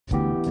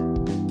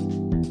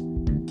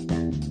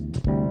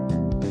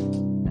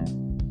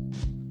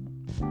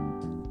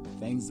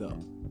Things Up,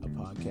 a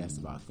podcast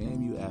about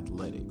FAMU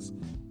athletics,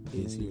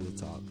 is here to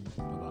talk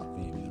about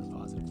FAMU in a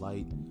positive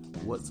light,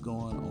 what's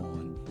going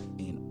on,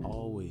 and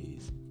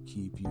always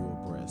keep you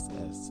abreast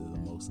as to the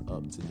most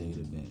up-to-date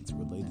events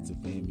related to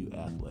FAMU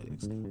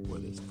athletics,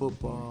 whether it's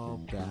football,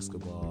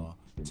 basketball,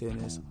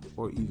 tennis,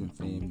 or even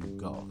FAMU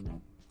golf.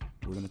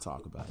 We're going to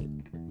talk about it.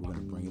 We're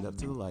going to bring it up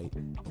to the light.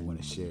 We're going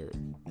to share it,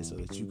 and so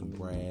that you can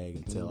brag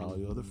and tell all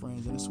your other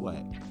friends in the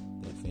SWAC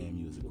that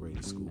FAMU is the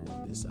greatest school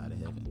on this side of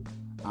heaven.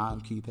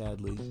 I'm Keith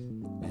Hadley,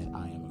 and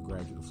I am a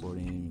graduate of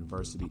Florida A&M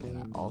University, and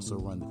I also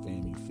run the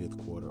FAMU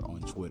Fifth Quarter on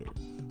Twitter.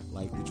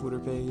 Like the Twitter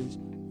page,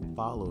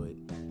 follow it,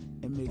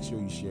 and make sure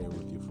you share it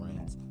with your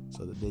friends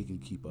so that they can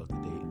keep up to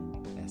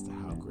date as to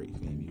how great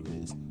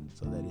FAMU is,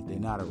 so that if they're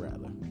not a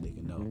Rattler, they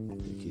can know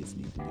their kids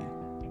need to be.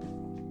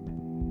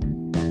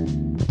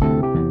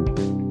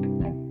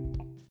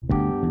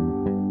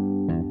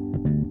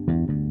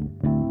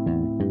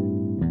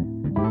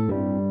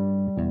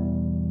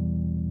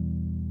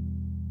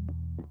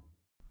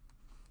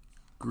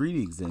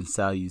 Greetings and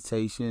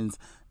salutations.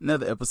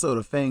 Another episode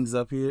of Fangs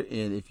Up here,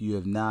 and if you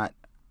have not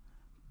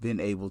been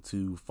able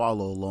to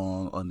follow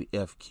along on the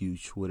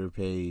FQ Twitter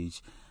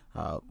page,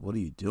 what are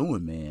you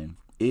doing, man?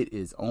 It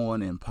is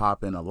on and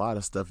popping. A lot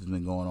of stuff has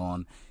been going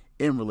on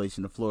in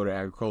relation to Florida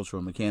Agricultural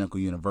and Mechanical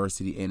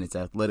University and its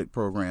athletic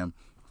program.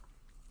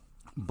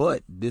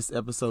 But this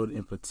episode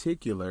in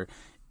particular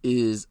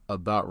is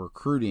about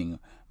recruiting.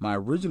 My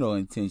original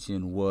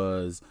intention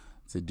was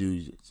to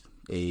do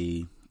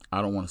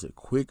I don't want to say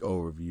quick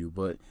overview,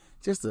 but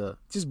just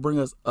bring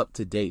us up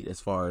to date as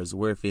far as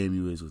where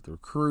FAMU is with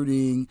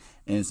recruiting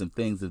and some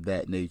things of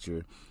that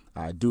nature.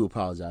 I do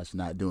apologize for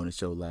not doing a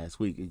show last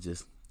week. It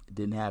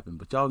didn't happen.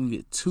 But y'all can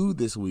get two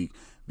this week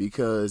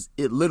because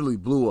it literally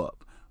blew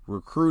up.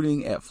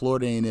 Recruiting at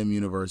Florida A&M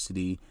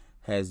University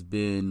has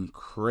been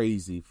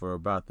crazy for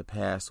about the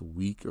past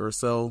week or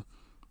so.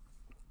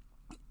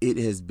 It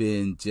has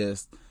been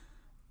just,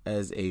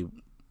 as a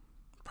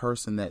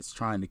person that's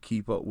trying to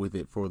keep up with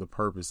it for the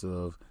purpose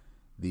of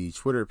the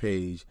Twitter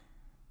page,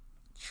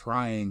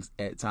 trying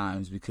at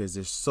times because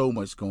there's so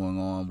much going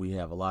on. We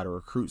have a lot of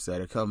recruits that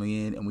are coming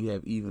in, and we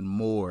have even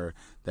more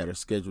that are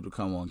scheduled to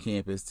come on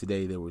campus.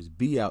 Today there was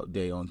Be Out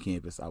Day on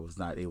campus. I was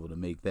not able to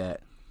make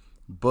that,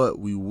 but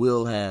we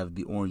will have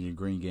the Orange and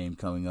Green game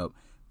coming up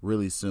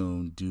really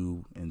soon.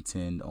 Do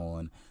intend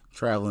on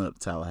traveling up to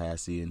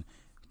Tallahassee and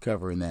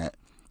covering that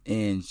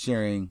and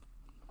sharing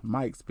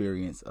my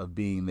experience of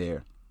being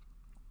there.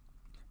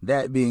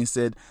 That being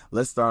said,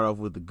 let's start off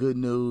with the good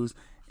news.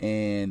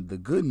 And the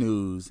good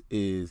news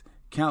is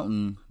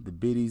counting the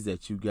biddies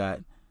that you got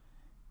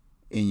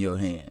in your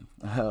hand,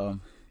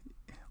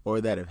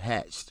 or that have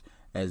hatched,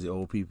 as the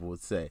old people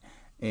would say.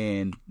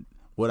 And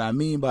what I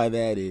mean by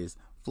that is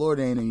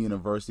Florida A&M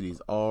University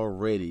has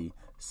already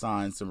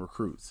signed some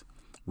recruits.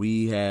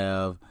 We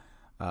have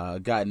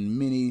gotten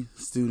many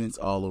students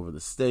all over the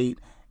state,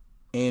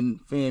 and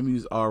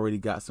FAMU's already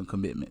got some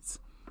commitments.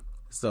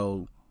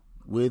 So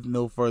with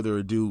no further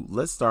ado,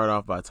 let's start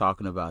off by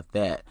talking about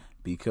that,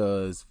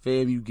 because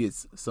FAMU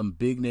gets some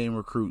big name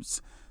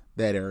recruits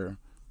that are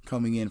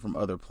coming in from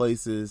other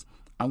places.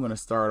 I'm going to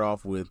start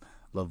off with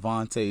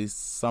Levante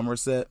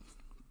Somerset.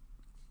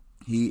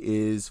 He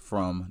is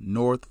from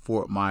North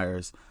Fort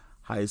Myers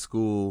High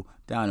School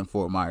down in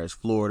Fort Myers,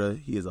 Florida.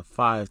 He is a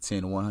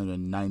 5'10",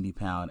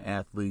 190-pound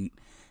athlete,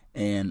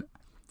 and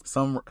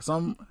some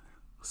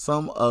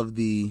of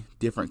the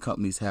different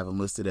companies have him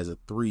listed as a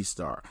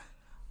 3-star.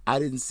 I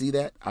didn't see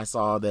that. I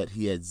saw that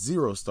he had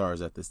 0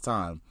 stars at this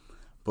time,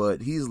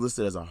 but he's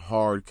listed as a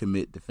hard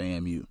commit to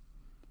FAMU.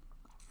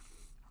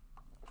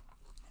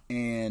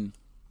 And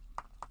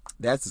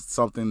that's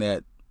something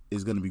that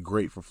is going to be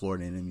great for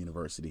Florida A&M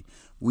University.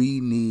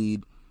 We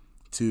need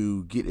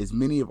to get as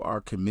many of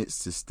our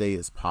commits to stay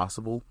as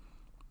possible.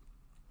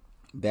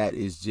 That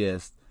is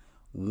just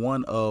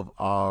one of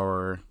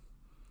our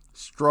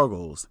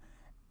struggles,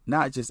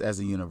 not just as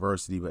a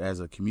university, but as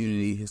a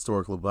community.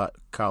 Historically black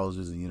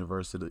colleges and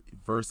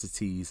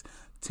universities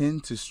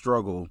tend to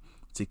struggle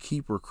to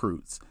keep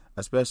recruits,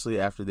 especially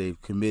after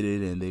they've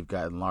committed and they've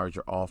gotten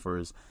larger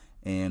offers.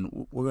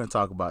 And we're going to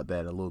talk about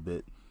that a little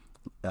bit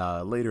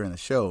later in the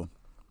show.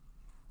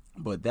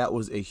 But that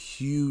was a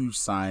huge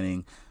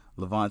signing.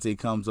 Levante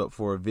comes up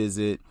for a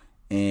visit,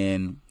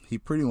 and he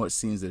pretty much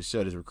seems to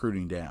shut his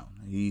recruiting down.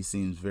 He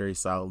seems very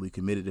solidly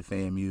committed to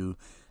FAMU.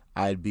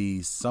 I'd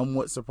be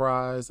somewhat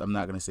surprised, I'm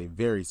not going to say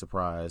very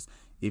surprised,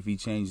 if he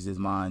changes his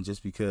mind,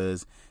 just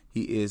because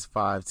he is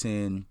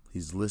 5'10",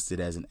 he's listed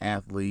as an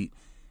athlete,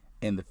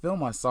 and the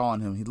film I saw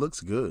on him, he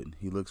looks good.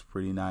 He looks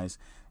pretty nice,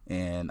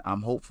 and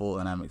I'm hopeful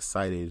and I'm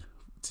excited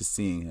to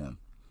seeing him.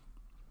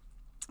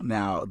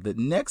 Now, the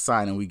next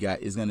signing we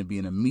got is going to be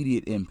an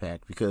immediate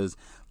impact, because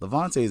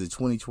Levante is a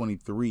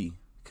 2023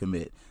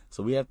 commit,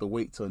 so we have to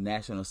wait till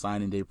National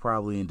Signing Day,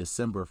 probably in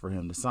December, for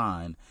him to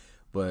sign.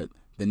 But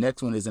the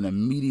next one is an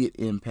immediate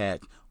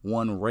impact,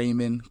 one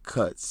Raymond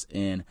Cutts,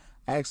 and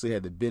I actually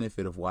had the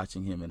benefit of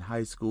watching him in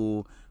high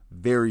school.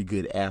 Very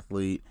good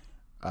athlete.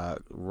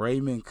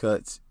 Raymond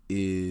Cutts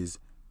is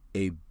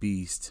a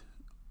beast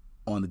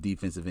on the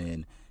defensive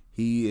end.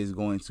 He is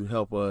going to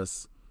help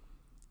us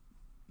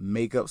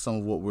make up some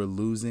of what we're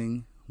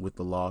losing with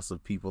the loss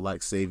of people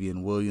like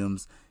Savion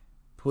Williams.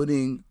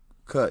 Putting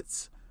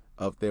Cuts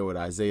up there with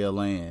Isaiah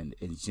Land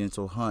and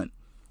Gentle Hunt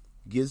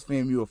gives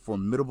FAMU a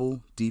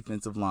formidable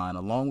defensive line,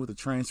 along with the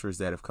transfers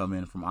that have come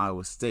in from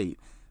Iowa State,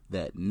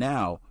 that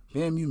now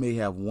FAMU may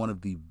have one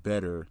of the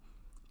better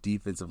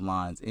defensive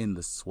lines in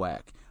the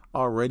SWAC.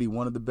 Already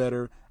one of the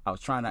better. I was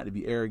trying not to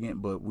be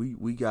arrogant, but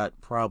we got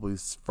probably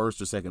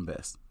first or second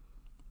best.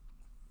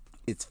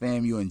 It's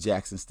FAMU and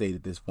Jackson State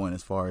at this point,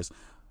 as far as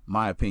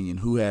my opinion,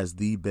 who has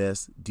the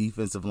best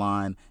defensive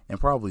line and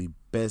probably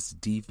best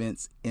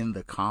defense in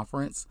the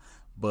conference.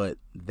 But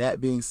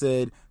that being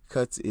said,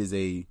 Cuts is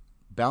a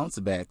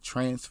bounce-back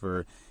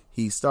transfer.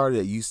 He started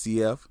at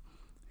UCF,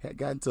 had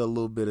got into a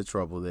little bit of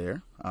trouble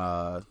there,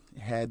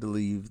 had to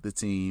leave the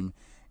team,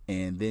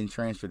 and then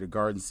transferred to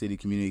Garden City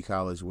Community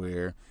College,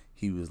 where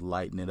he was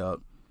lighting it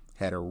up,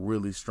 had a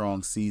really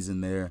strong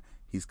season there.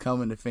 He's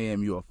coming to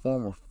FAMU, a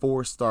former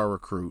 4-star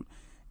recruit,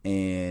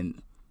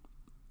 and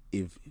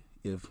if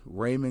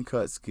Raymond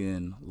Cuts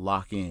can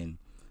lock in,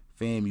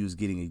 FAMU is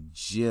getting a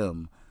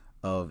gem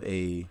of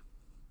a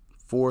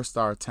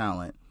 4-star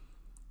talent,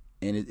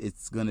 and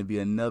it's going to be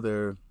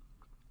another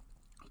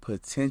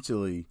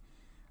potentially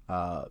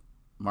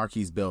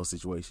Marquise Bell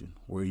situation,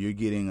 where you're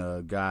getting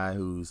a guy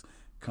who's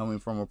coming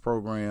from a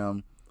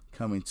program,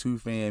 coming to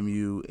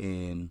FAMU,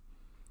 and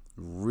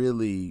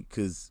really,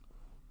 because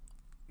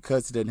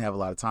Cuts doesn't have a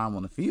lot of time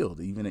on the field,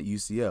 even at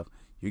UCF,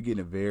 you're getting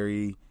a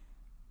very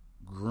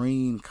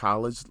green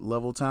college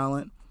level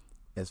talent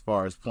as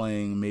far as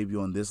playing maybe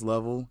on this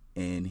level,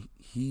 and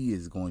he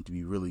is going to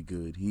be really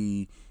good.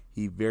 He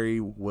very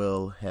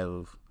well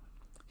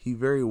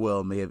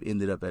may have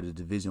ended up at a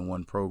Division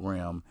I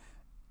program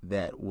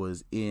that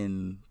was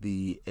in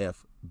the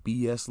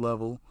FBS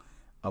level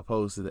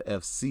opposed to the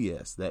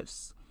FCS.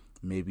 That's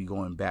maybe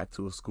going back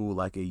to a school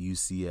like a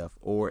UCF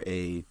or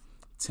a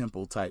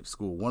Temple type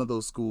school, one of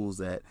those schools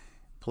that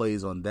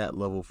plays on that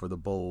level for the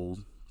bowl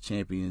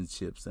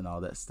championships and all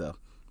that stuff.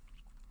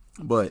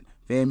 But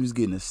FAMU's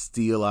getting a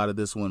steal out of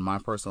this one, my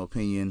personal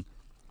opinion.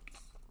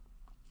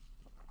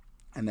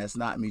 And that's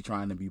not me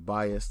trying to be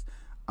biased.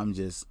 I'm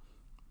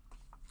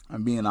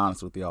being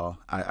honest with y'all.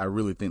 I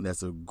really think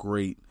that's a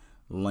great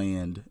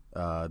land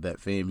that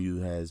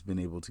FAMU has been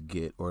able to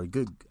get, or a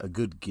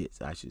good get,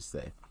 I should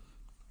say.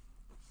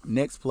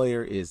 Next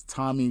player is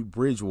Tommy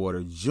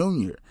Bridgewater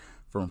Jr.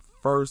 from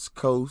First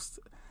Coast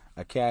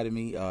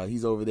Academy.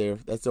 He's over there.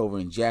 That's over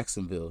in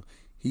Jacksonville.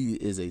 He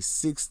is a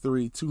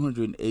 6'3",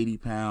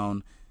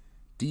 280-pound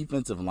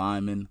defensive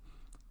lineman.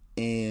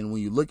 And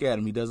when you look at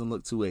him, he doesn't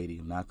look 280.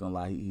 I'm not going to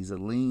lie. He's a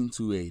lean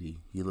 280.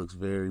 He looks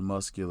very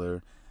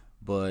muscular,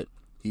 but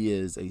he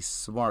is a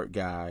smart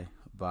guy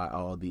by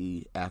all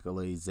the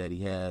accolades that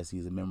he has.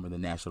 He's a member of the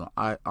National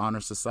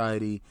Honor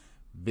Society,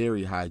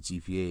 very high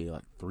GPA,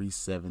 like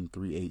 3.7,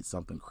 3.8,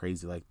 something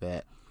crazy like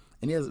that.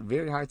 And he has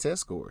very high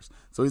test scores.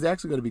 So he's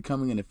actually going to be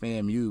coming into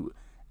FAMU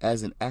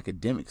as an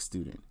academic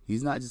student.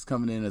 He's not just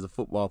coming in as a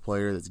football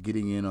player that's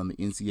getting in on the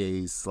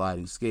NCAA's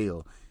sliding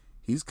scale.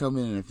 He's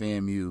coming in at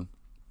FAMU,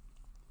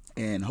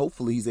 and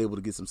hopefully he's able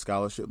to get some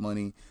scholarship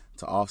money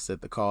to offset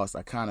the cost.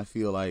 I kind of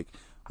feel like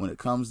when it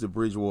comes to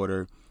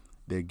Bridgewater,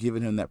 they're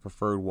giving him that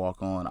preferred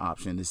walk-on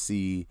option to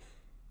see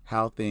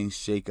how things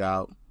shake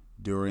out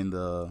during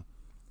the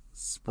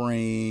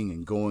spring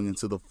and going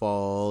into the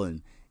fall.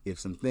 And if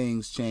some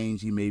things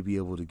change, he may be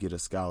able to get a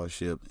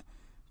scholarship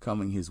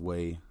coming his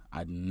way.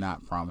 I'm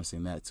not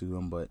promising that to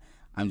him, but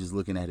I'm just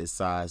looking at his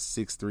size,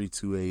 6'3",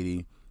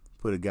 280.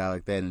 Put a guy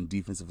like that in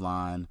defensive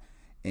line,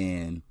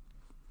 and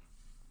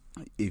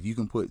if you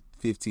can put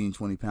 15,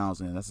 20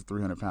 pounds in, that's a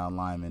 300-pound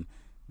lineman.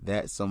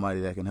 That's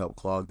somebody that can help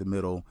clog the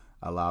middle,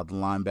 allow the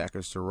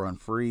linebackers to run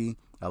free,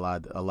 allow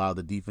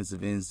the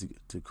defensive ends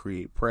to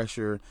create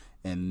pressure,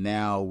 and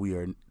now we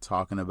are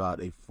talking about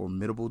a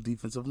formidable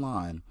defensive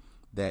line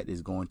that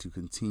is going to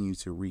continue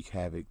to wreak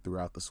havoc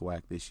throughout the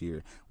SWAC this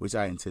year, which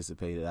I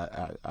anticipated.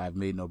 I've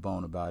made no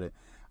bone about it.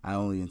 I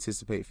only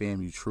anticipate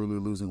FAMU truly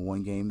losing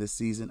one game this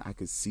season. I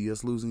could see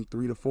us losing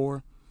 3 to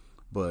 4,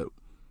 but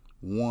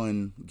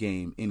one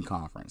game in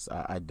conference.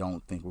 I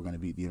don't think we're going to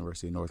beat the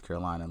University of North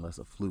Carolina unless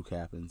a fluke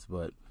happens.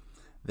 But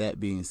that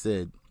being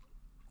said,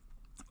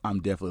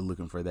 I'm definitely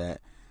looking for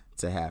that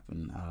to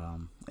happen,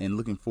 and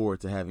looking forward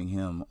to having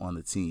him on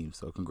the team.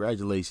 So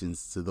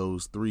congratulations to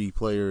those 3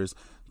 players,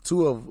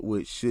 2 of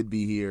which should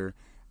be here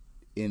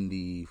in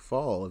the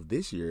fall of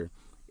this year,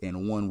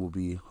 and 1 will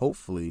be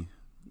hopefully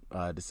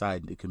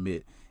deciding to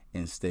commit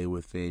and stay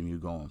with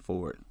FAMU going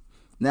forward.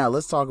 Now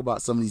let's talk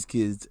about some of these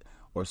kids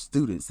or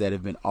students that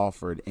have been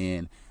offered.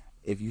 And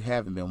if you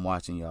haven't been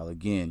watching, y'all,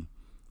 again,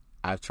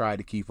 I've tried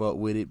to keep up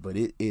with it, but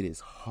it is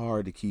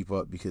hard to keep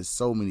up because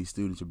so many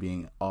students are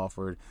being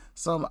offered.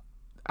 Some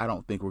I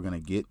don't think we're going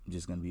to get, I'm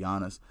just going to be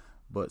honest,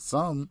 but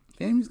some,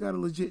 FAMU's got a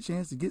legit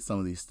chance to get some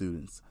of these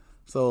students.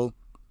 So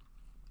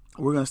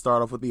we're going to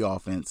start off with the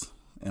offense,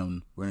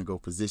 and we're going to go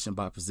position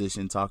by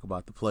position, talk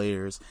about the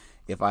players.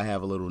 If I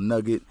have a little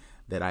nugget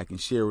that I can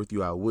share with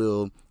you, I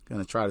will.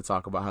 Going to try to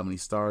talk about how many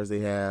stars they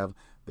have,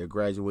 their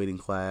graduating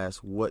class,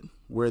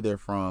 where they're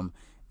from,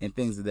 and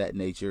things of that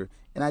nature.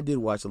 And I did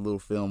watch a little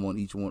film on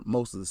each one,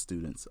 most of the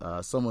students.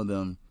 Some of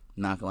them,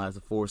 not gonna lie, it's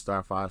a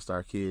 4-star,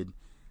 5-star kid.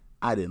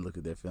 I didn't look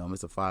at their film.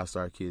 It's a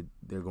 5-star kid.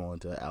 They're going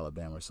to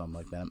Alabama or something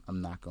like that.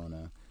 I'm not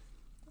gonna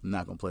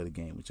play the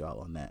game with y'all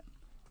on that.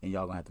 And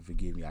y'all gonna have to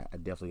forgive me. I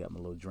definitely got my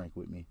little drink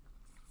with me.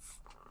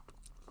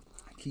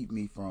 Keep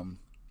me from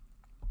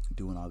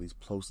doing all these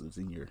plosives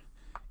in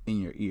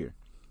your ear.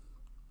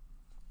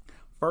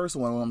 First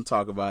one I'm going to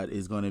talk about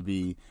is going to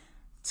be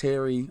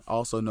Terry,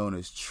 also known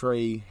as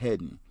Trey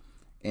Hedden.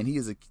 And he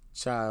is a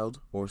child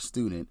or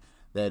student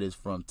that is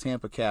from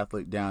Tampa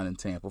Catholic down in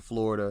Tampa,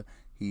 Florida.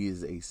 He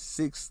is a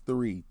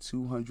 6'3",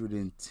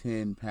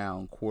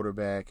 210-pound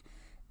quarterback,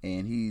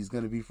 and he's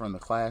going to be from the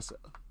class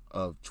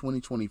of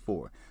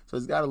 2024. So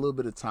he's got a little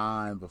bit of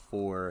time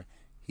before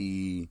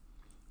he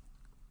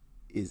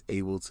is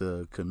able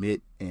to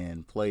commit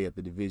and play at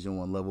the Division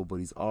I level, but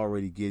he's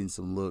already getting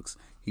some looks.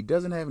 He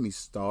doesn't have any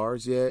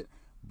stars yet,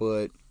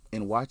 but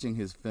in watching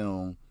his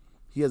film,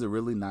 he has a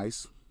really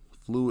nice,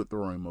 fluid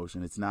throwing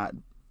motion. It's not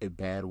a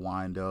bad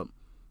wind-up.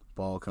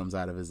 Ball comes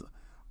out of his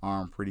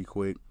arm pretty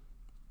quick.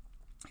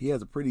 He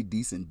has a pretty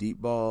decent deep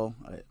ball,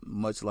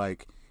 much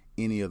like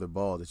any other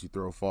ball that you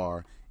throw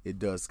far. It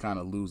does kind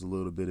of lose a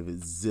little bit of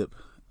its zip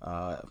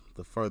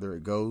the further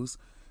it goes.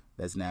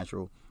 That's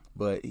natural.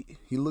 But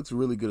he looks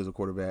really good as a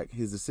quarterback.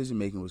 His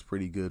decision-making was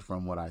pretty good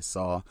from what I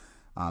saw.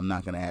 I'm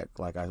not going to act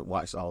like I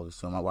watched all of his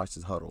film. I watched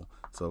his huddle.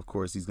 So, of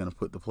course, he's going to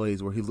put the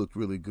plays where he looked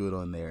really good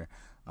on there.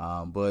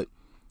 But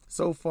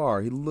so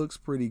far, he looks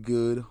pretty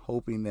good,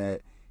 hoping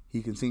that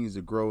he continues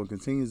to grow and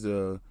continues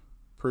to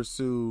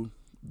pursue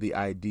the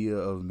idea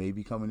of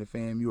maybe coming to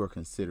FAMU or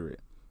consider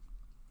it.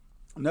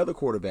 Another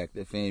quarterback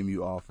that FAMU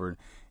offered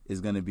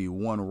is going to be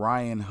one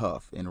Ryan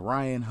Huff. And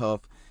Ryan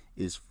Huff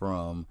is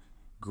from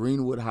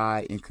Greenwood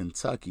High in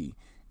Kentucky.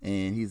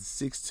 And he's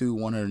a 6'2",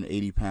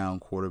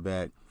 180-pound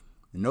quarterback.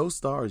 No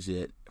stars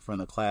yet from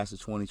the class of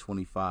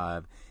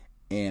 2025.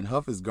 And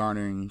Huff is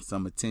garnering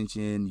some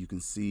attention. You can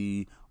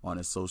see on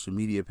his social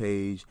media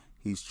page.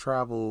 He's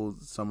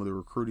traveled some of the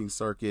recruiting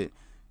circuit.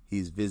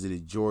 He's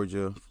visited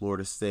Georgia,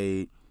 Florida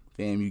State.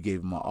 FAMU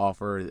gave him an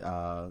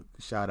offer.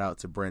 Shout out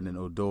to Brandon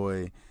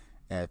O'Doy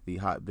at the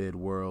Hotbed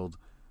World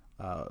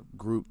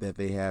group that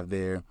they have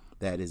there.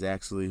 That is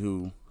actually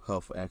who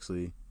Huff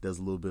actually does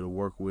a little bit of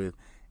work with.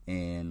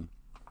 And,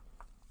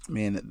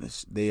 man,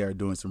 they are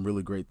doing some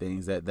really great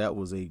things. That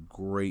was a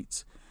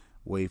great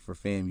way for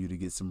FAMU to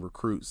get some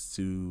recruits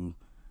to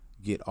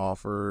get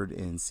offered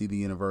and see the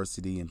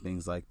university and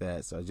things like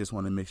that. So I just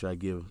want to make sure I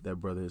give that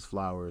brother his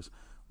flowers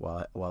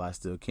while I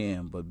still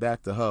can. But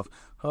back to Huff.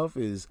 Huff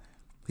is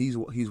he's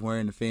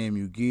wearing the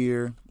FAMU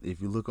gear.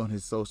 If you look on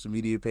his social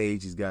media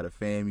page, he's got a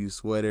FAMU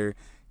sweater.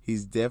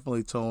 He's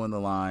definitely towing the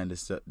line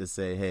to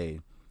say, hey,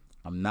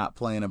 I'm not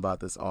playing about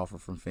this offer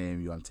from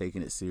FAMU. I'm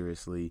taking it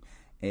seriously.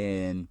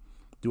 And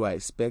do I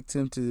expect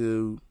him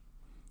to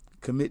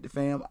commit to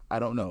FAM? I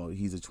don't know.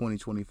 He's a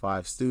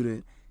 2025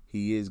 student.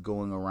 He is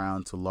going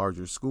around to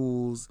larger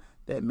schools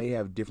that may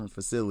have different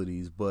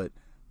facilities. But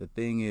the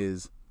thing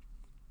is,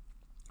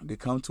 to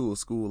come to a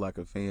school like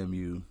a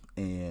FAMU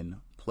and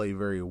play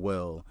very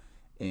well,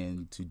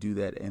 and to do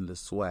that in the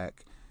SWAC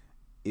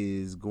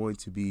is going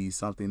to be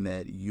something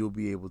that you'll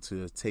be able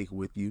to take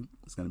with you.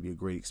 It's going to be a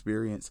great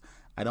experience.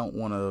 I don't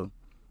want to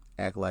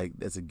act like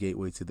that's a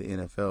gateway to the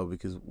NFL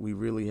because we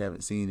really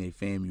haven't seen a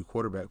FAMU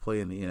quarterback play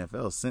in the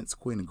NFL since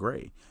Quinn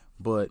Gray.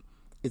 But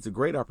it's a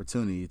great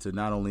opportunity to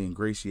not only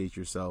ingratiate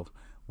yourself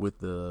with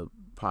the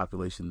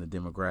population, the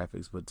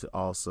demographics, but to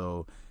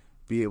also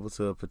be able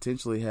to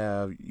potentially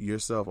have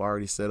yourself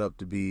already set up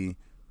to be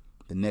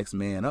the next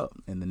man up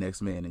and the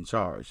next man in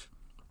charge.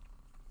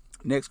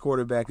 Next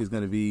quarterback is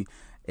going to be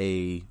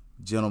a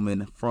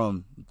gentleman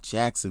from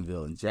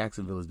Jacksonville, and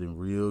Jacksonville has been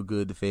real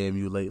good to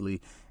FAMU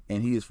lately,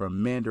 and he is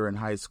from Mandarin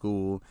High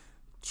School,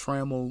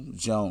 Trammell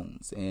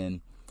Jones, and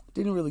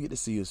didn't really get to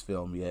see his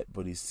film yet,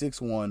 but he's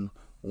 6'1",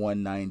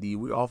 190.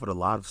 We offered a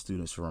lot of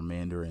students from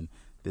Mandarin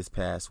this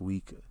past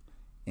week,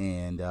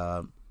 and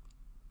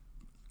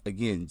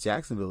again,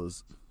 Jacksonville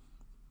is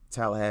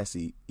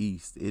Tallahassee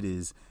East. It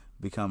has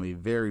become a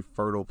very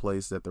fertile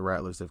place that the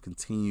Rattlers have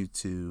continued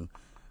to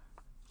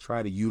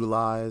try to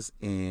utilize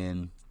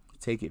and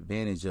take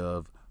advantage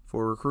of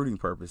for recruiting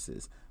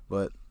purposes.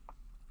 But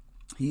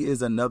he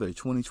is another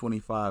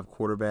 2025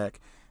 quarterback.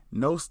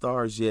 No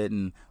stars yet,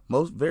 and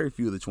very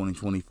few of the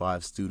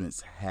 2025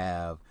 students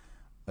have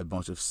a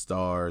bunch of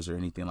stars or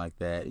anything like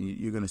that.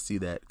 You're going to see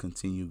that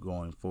continue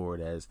going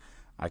forward as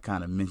I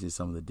kind of mentioned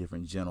some of the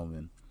different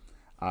gentlemen.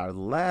 Our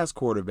last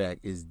quarterback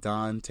is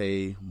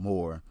Dante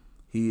Moore.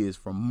 He is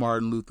from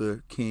Martin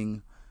Luther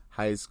King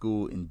High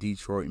School in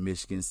Detroit,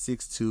 Michigan,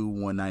 6'2",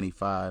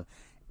 195.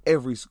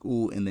 Every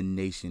school in the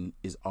nation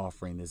is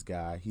offering this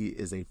guy. He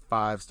is a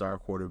 5-star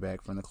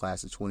quarterback from the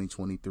class of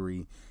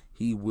 2023.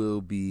 He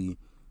will be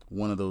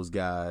one of those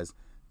guys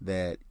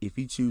that if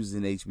he chooses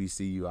an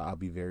HBCU, I'll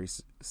be very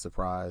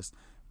surprised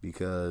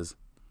because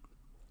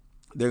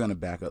they're going to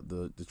back up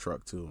the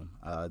truck to him.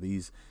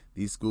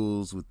 These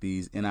schools with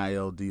these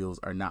NIL deals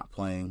are not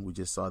playing. We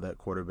just saw that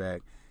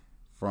quarterback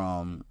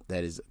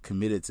that is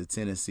committed to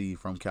Tennessee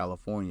from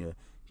California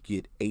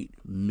get $8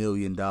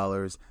 million.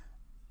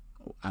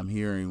 I'm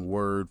hearing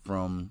word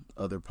from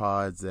other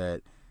pods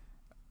that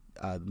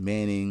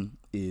Manning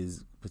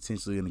is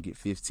potentially going to get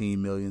 $15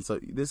 million. So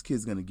this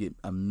kid's going to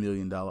get $1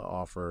 million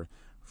offer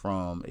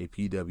from a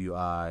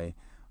PWI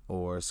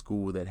or a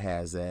school that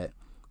has that,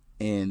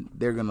 and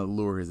they're going to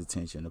lure his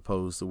attention,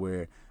 opposed to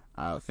where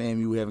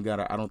FAMU, we haven't got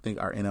I don't think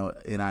our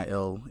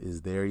NIL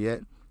is there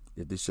yet.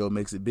 If the show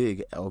makes it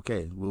big,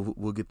 okay,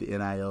 we'll get the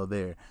NIL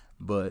there.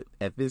 But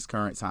at this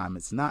current time,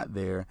 it's not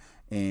there,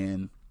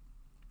 and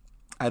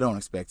I don't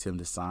expect him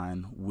to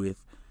sign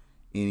with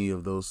any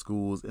of those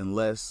schools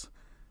unless,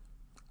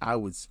 I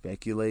would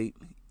speculate,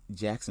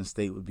 Jackson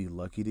State would be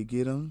lucky to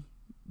get him,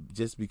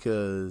 just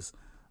because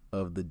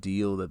of the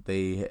deal that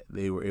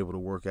they were able to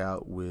work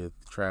out with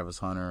Travis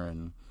Hunter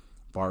and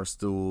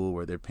Barstool,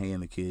 where they're paying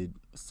the kid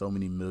so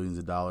many millions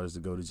of dollars to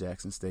go to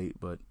Jackson State.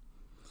 But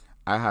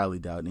I highly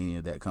doubt any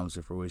of that comes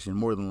to fruition.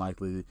 More than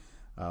likely,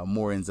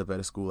 more ends up at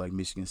a school like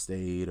Michigan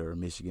State or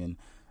Michigan,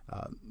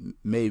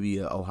 maybe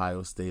a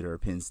Ohio State or a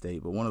Penn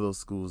State, but one of those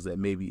schools that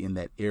may be in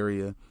that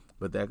area,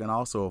 but that can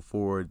also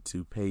afford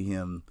to pay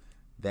him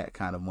that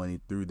kind of money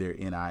through their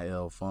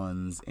NIL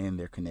funds and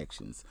their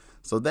connections.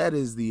 So that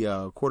is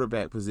the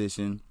quarterback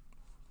position.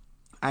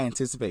 I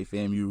anticipate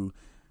FAMU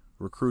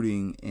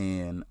recruiting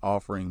and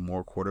offering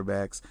more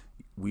quarterbacks.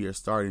 We are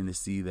starting to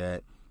see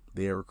that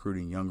they're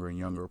recruiting younger and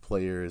younger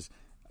players,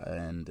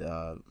 and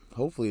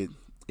hopefully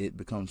it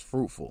becomes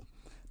fruitful.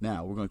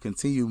 Now, we're going to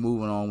continue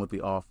moving on with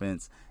the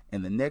offense,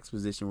 and the next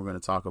position we're going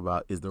to talk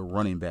about is the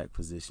running back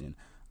position.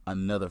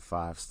 Another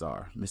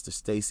 5-star, Mr.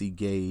 Stacy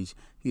Gage.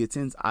 He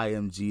attends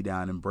IMG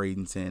down in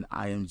Bradenton.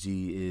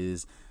 IMG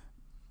is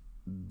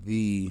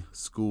the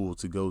school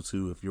to go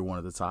to if you're one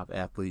of the top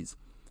athletes.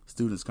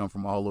 Students come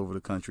from all over the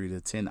country to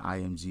attend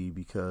IMG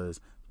because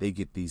they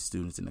get these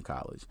students into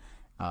college.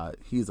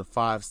 He's a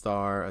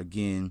 5-star,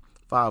 again,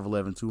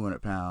 5'11",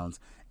 200 pounds.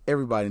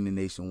 Everybody in the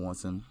nation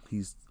wants him.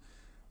 He's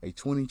a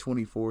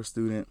 2024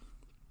 student,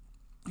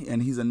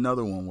 and he's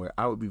another one where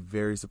I would be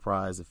very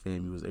surprised if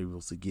FAMU was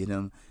able to get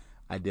him.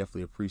 I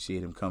definitely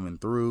appreciate him coming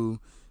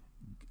through,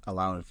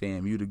 allowing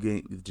FAMU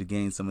to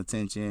gain some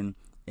attention,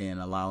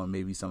 and allowing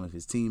maybe some of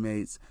his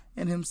teammates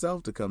and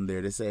himself to come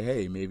there to say,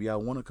 hey, maybe I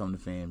want to come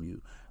to FAMU.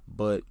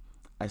 But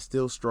I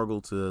still struggle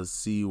to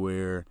see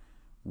where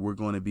we're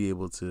going to be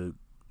able to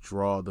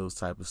draw those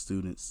type of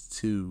students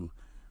to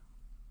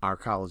our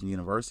college and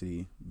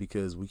university,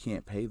 because we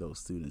can't pay those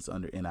students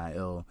under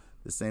NIL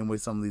the same way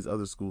some of these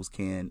other schools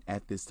can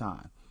at this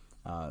time.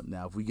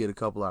 Now, if we get a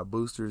couple of our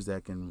boosters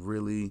that can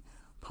really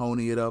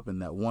pony it up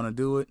and that want to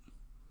do it,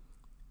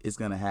 it's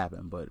going to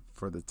happen. But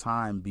for the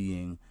time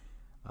being,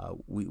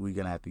 we're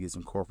going to have to get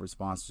some corporate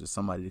sponsors,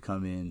 somebody to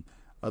come in.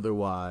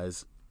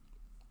 Otherwise,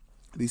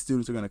 these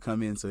students are going to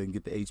come in so they can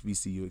get the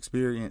HBCU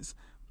experience,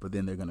 but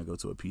then they're going to go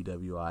to a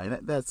PWI.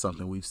 And that's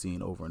something we've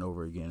seen over and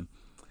over again.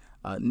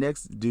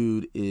 Next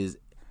dude is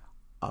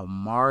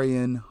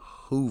Amarian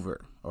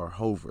Hoover.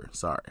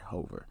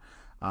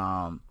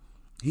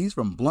 He's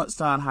from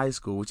Bluntstown High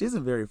School, which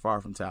isn't very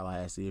far from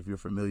Tallahassee. If you're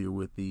familiar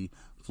with the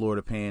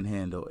Florida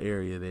Panhandle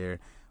area there,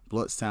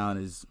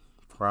 Bluntstown is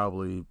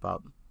probably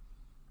about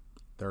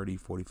 30,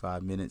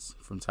 45 minutes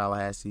from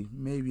Tallahassee,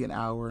 maybe an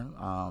hour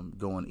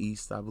going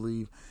east, I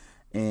believe.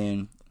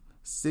 And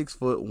 6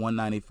 foot,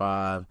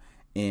 195.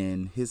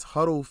 And his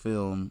huddle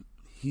film,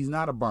 he's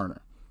not a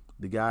burner.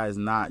 The guy is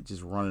not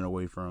just running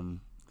away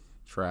from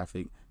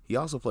traffic. He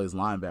also plays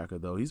linebacker,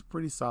 though. He's a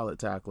pretty solid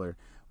tackler,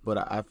 but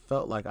I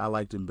felt like I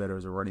liked him better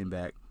as a running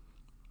back.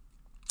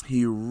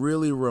 He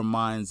really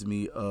reminds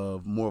me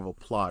of more of a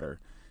plotter.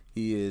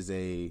 He is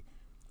a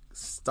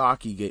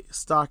stocky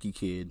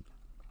kid,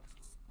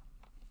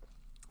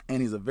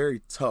 and he's a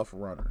very tough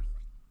runner.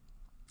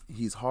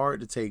 He's hard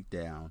to take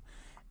down,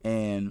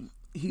 and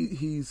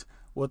he's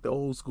what the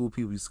old school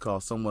people used to call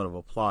somewhat of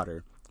a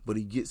plotter, but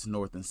he gets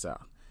north and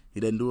south. He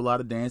doesn't do a lot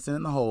of dancing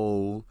in the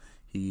hole.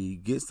 He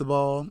gets the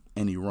ball,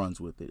 and he runs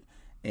with it.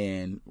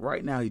 And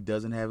right now, he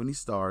doesn't have any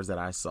stars that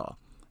I saw.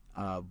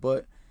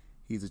 But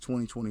he's a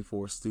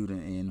 2024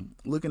 student. And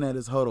looking at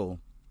his huddle,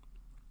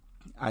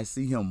 I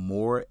see him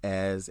more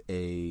as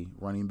a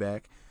running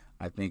back.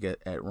 I think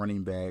at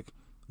running back,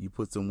 you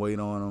put some weight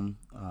on him,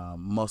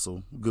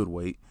 muscle, good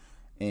weight,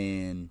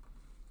 and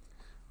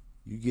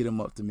you get him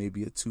up to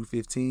maybe a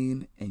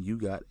 215, and you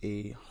got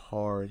a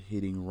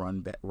hard-hitting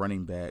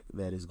running back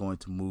that is going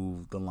to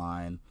move the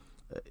line.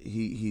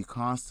 He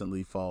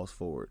constantly falls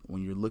forward.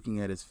 When you're looking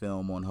at his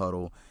film on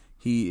huddle,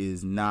 he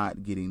is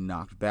not getting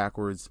knocked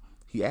backwards.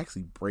 He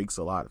actually breaks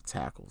a lot of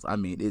tackles.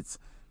 He's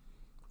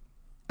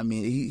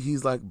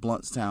like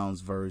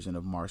Bluntstown's version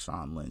of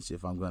Marshawn Lynch,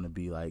 if I'm going to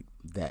be like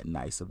that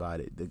nice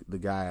about it. The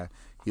guy,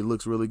 he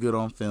looks really good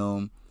on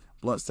film.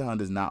 Bluntstown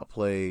does not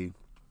play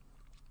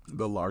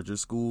the larger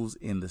schools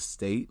in the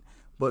state,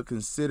 but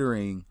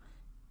considering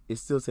it's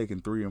still taking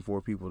 3 and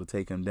 4 people to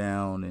take him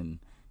down, and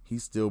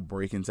he's still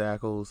breaking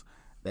tackles.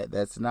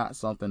 That's not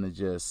something to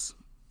just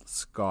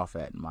scoff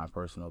at, in my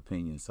personal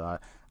opinion. So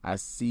I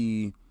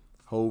see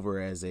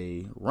Hoover as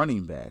a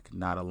running back,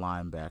 not a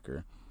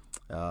linebacker.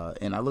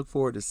 And I look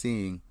forward to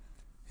seeing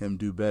him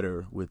do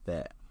better with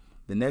that.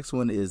 The next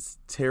one is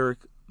Tarek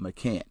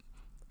McCant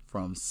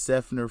from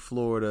Seffner,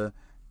 Florida,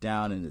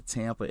 down in the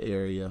Tampa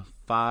area,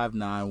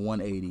 5'9",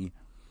 180.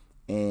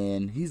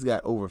 And he's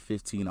got over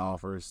 15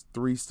 offers,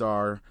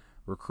 3-star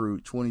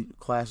recruit,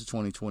 class of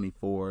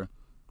 2024.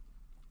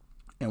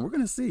 And we're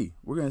going to see.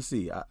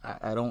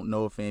 I don't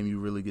know if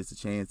FAMU really gets a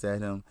chance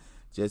at him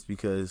just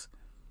because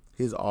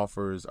his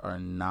offers are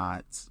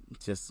not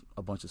just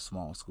a bunch of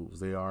small schools.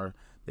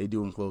 They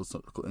do include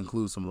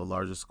some of the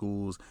larger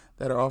schools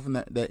that are offering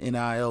that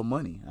NIL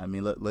money. I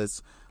mean,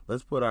 let's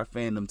put our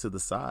fandom to the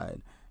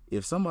side.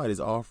 If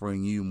somebody's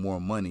offering you more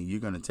money, you're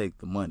going to take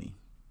the money.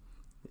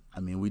 I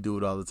mean, we do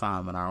it all the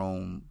time in our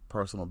own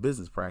personal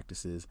business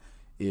practices.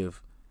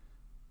 If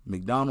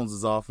McDonald's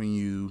is offering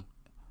you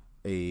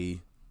a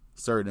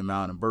certain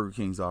amount and Burger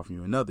King's offering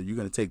you another, you're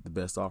going to take the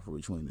best offer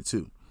between the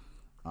two.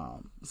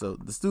 So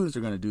the students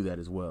are going to do that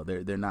as well.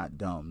 They're not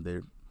dumb.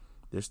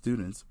 They're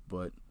students,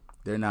 but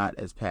they're not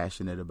as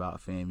passionate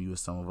about FAMU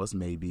as some of us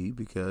may be,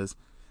 because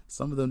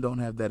some of them don't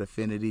have that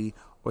affinity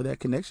or that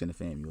connection to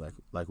FAMU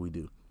like we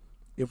do,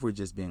 if we're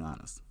just being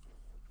honest.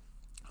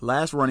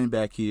 Last running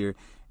back here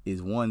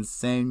is one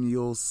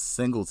Samuel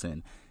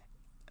Singleton,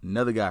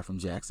 another guy from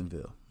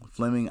Jacksonville.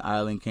 Fleming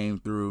Island came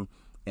through,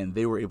 and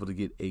they were able to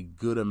get a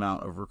good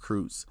amount of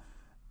recruits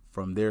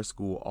from their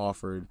school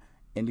offered,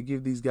 and to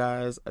give these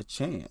guys a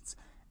chance.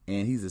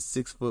 And he's a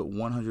 6 foot,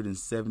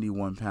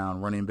 171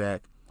 pound running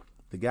back.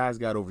 The guy's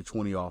got over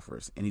 20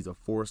 offers, and he's a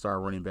 4-star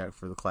running back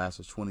for the class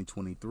of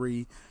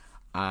 2023.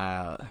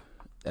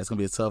 That's gonna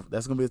be a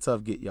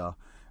tough get, y'all.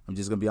 I'm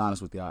just gonna be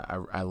honest with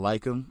y'all. I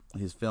like him.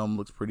 His film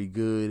looks pretty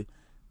good.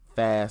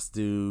 Fast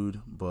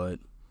dude, but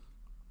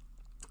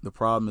the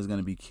problem is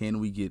gonna be, can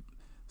we get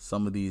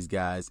some of these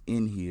guys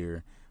in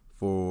here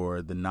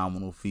for the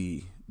nominal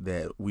fee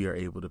that we are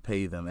able to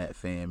pay them at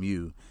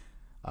FAMU?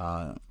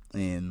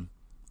 And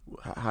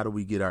how do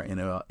we get our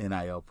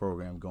NIL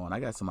program going? I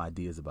got some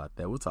ideas about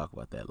that. We'll talk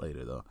about that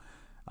later, though.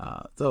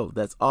 So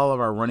that's all of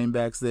our running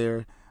backs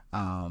there.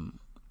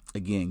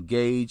 Again,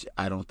 Gage,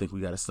 I don't think we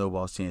got a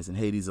snowball's chance in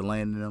Hades of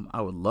landing him.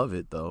 I would love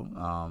it, though.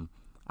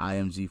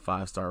 IMG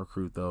 5-star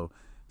recruit, though.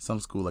 Some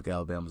school like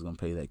Alabama is going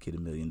to pay that kid $1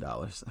 million.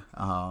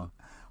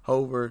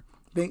 Hoover,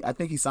 I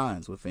think he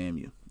signs with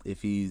FAMU.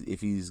 If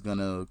he's going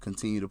to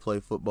continue to play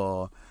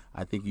football,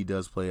 I think he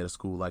does play at a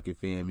school like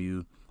at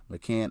FAMU.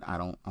 McCant, I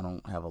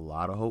don't have a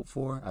lot of hope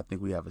for. I think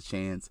we have a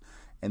chance.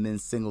 And then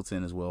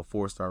Singleton as well,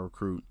 4-star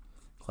recruit,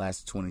 class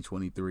of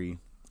 2023.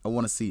 I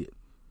want to see it.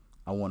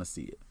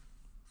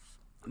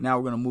 Now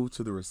we're going to move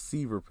to the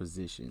receiver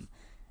position.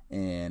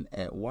 And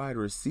at wide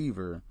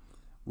receiver,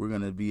 we're going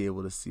to be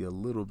able to see a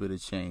little bit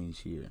of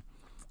change here.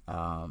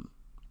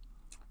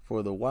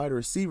 For the wide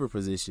receiver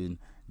position,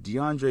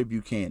 DeAndre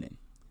Buchanan.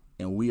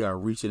 And we are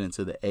reaching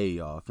into the A,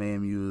 y'all.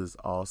 FAMU has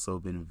also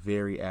been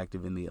very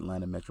active in the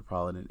Atlanta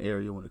metropolitan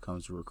area when it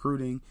comes to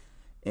recruiting.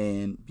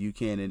 And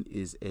Buchanan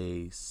is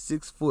a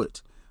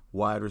 6-foot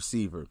wide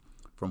receiver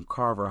from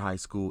Carver High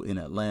School in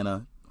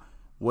Atlanta.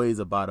 Weighs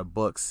about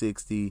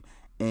 $160,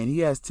 and he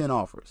has 10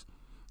 offers.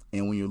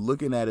 And when you're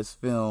looking at his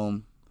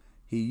film,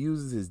 he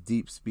uses his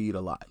deep speed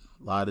a lot.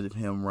 A lot of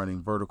him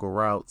running vertical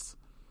routes,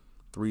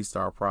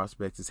 3-star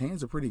prospects. His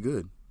hands are pretty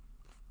good.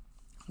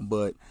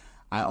 But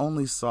I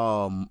mostly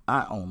saw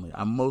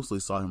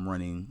him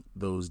running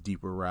those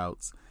deeper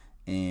routes,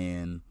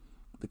 and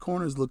the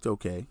corners looked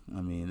okay.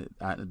 I mean,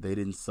 they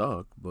didn't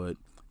suck, but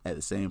at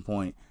the same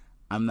point,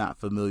 I'm not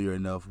familiar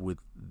enough with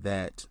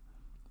that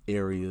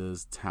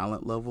area's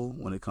talent level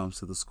when it comes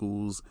to the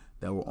schools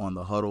that were on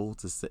the huddle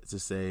to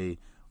say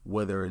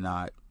whether or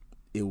not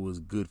it was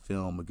good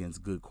film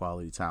against good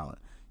quality talent.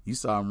 You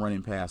saw him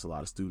running past a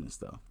lot of students,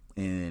 though,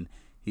 and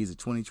he's a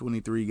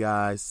 2023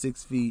 guy,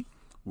 6 feet.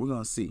 We're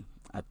going to see.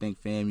 I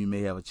think FAMU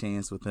may have a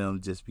chance with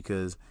him just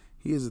because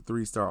he is a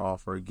 3-star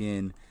offer.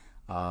 Again,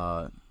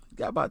 got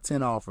about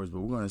 10 offers, but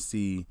we're going to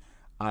see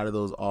out of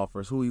those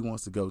offers who he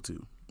wants to go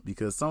to,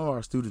 because some of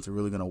our students are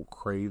really going to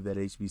crave that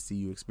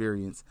HBCU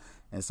experience,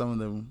 and some of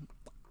them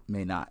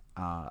may not.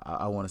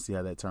 I want to see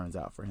how that turns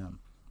out for him.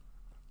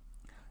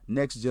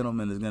 Next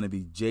gentleman is going to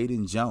be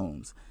Jaden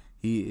Jones.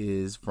 He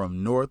is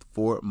from North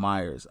Fort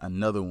Myers,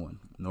 another one.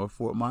 North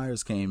Fort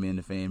Myers came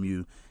into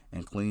FAMU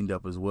and cleaned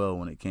up as well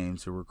when it came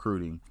to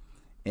recruiting.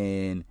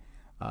 And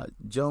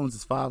Jones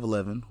is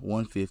 5'11",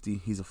 150.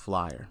 He's a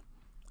flyer.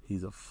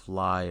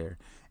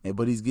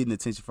 But he's getting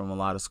attention from a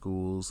lot of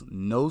schools.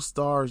 No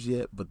stars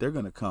yet, but they're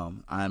gonna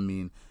come. I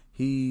mean,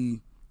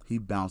 he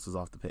bounces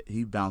off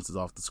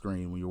the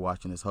screen when you're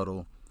watching his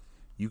huddle.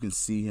 You can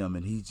see him,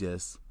 and he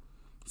just,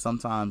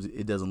 sometimes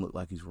it doesn't look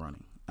like he's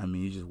running. I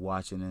mean, you're just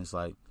watching, and it's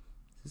like,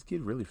 is this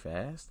kid really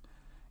fast?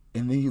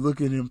 And then you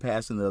look at him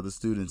passing the other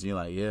students, and you're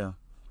like, yeah,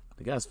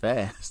 the guy's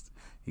fast.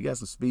 He got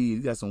some speed.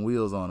 He got some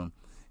wheels on him.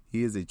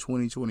 He is a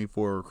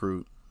 2024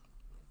 recruit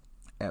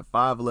At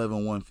 5'11",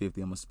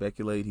 150, I'm going to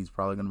speculate he's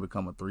probably going to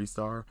become a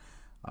 3-star.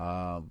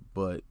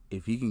 But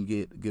if he can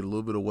get a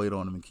little bit of weight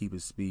on him and keep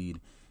his speed,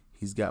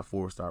 he's got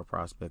 4-star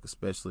prospect,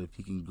 especially if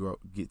he can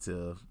get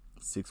to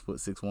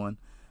 6'6'1".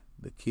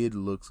 The kid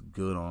looks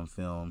good on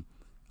film.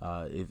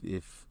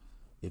 If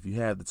you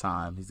have the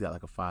time, he's got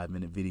like a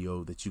 5-minute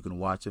video that you can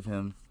watch of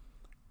him.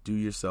 Do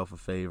yourself a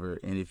favor,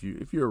 and if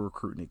you're a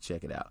recruit, Nick,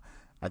 check it out.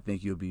 I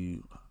think you'll be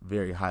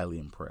very highly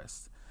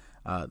impressed.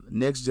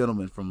 Next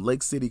gentleman from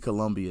Lake City,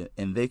 Columbia,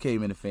 and they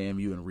came into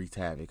FAMU and wreaked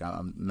havoc.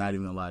 I'm not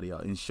even gonna lie to y'all.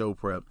 In show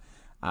prep,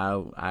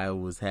 I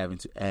was having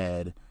to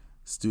add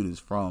students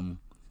from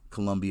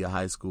Columbia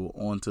High School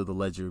onto the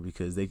ledger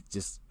because they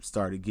just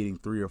started getting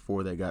 3 or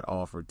 4 that got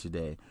offered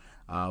today.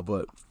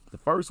 But the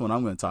first one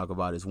I'm going to talk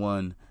about is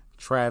one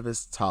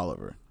Travis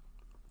Tolliver.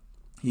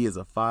 He is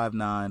a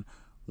 5'9",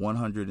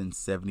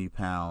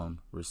 170-pound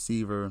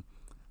receiver.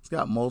 He's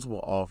got multiple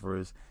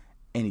offers,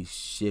 and he's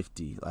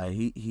shifty. Like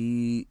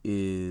he's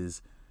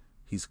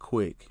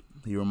quick.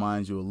 He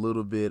reminds you a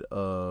little bit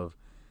of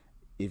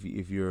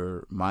if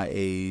you're my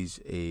age,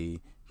 a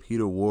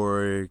Peter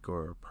Warwick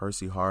or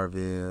Percy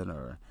Harvin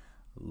or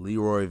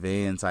Leroy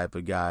Van type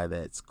of guy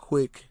that's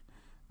quick.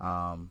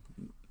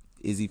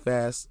 Is he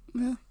fast?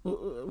 Yeah,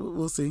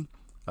 we'll see.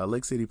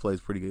 Lake City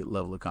plays pretty good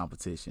level of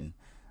competition,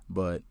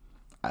 but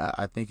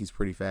I think he's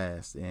pretty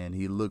fast, and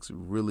he looks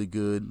really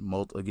good.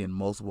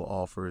 Multiple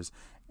offers,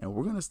 and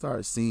we're going to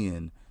start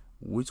seeing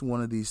which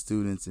one of these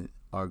students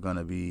are going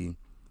to be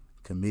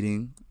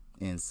committing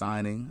and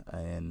signing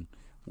and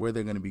where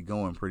they're going to be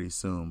going pretty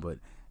soon. But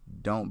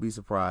don't be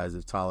surprised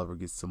if Tolliver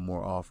gets some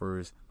more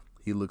offers.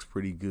 He looks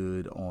pretty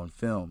good on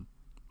film.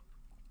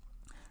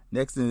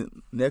 Next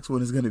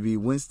one is going to be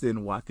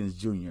Winston Watkins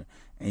Jr.,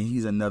 and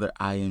he's another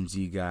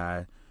IMG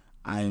guy.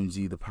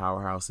 IMG, the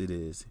powerhouse it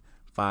is.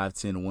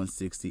 5'10",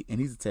 160, and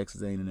he's a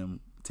Texas A&M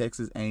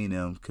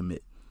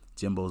commit.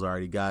 Jimbo's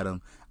already got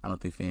him. I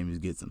don't think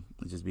FAMU gets him.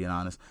 Just being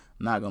honest.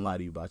 I'm not going to lie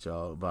to you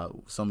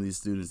about some of these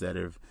students that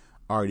have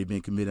already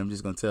been committed. I'm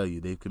just going to tell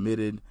you they've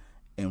committed,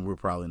 and we're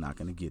probably not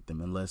going to get them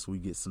unless we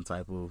get some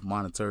type of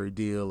monetary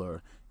deal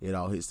or it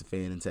all hits the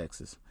fan in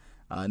Texas.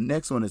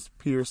 Next one is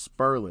Pierce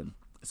Spurlin.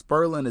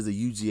 Spurlin is a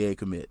UGA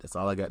commit. That's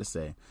all I got to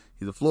say.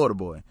 He's a Florida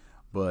boy,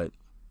 but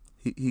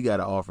he got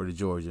an offer to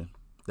Georgia.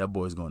 That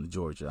boy's going to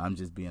Georgia. I'm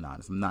just being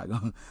honest. I'm not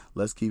going.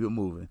 Let's keep it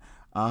moving.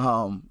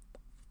 On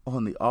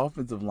the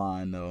offensive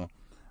line, though,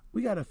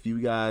 we got a few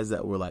guys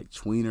that were like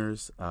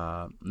tweeners.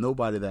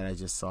 Nobody that I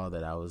just saw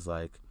that I was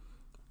like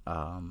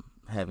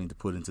having to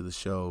put into the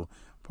show.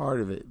 Part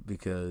of it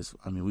because,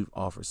 we've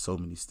offered so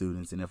many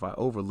students, and if I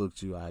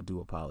overlooked you, I do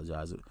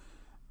apologize.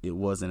 It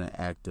wasn't an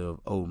act of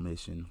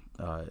omission,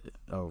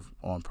 of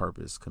on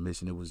purpose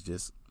commission. It was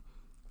just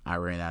I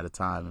ran out of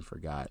time and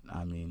forgot.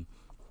 I'm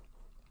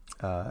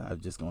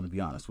just going to be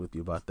honest with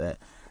you about that.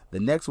 The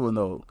next one,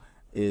 though,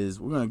 is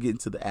we're going to get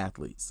into the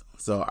athletes.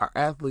 So our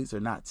athletes are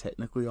not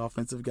technically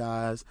offensive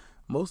guys.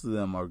 Most of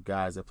them are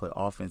guys that play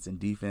offense and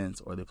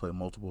defense, or they play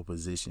multiple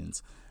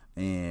positions.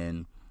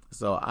 And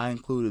so I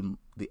included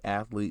the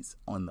athletes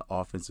on the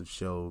offensive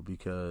show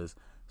because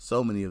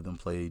so many of them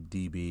play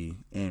DB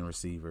and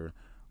receiver.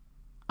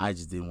 I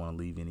just didn't want to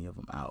leave any of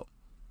them out.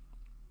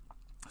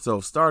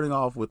 So starting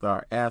off with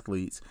our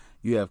athletes,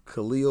 you have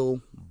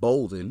Khalil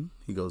Bolden.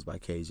 He goes by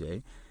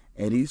KJ,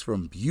 and he's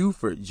from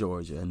Beaufort,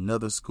 Georgia,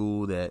 another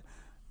school that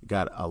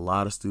got a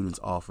lot of students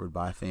offered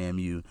by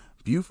FAMU.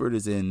 Beaufort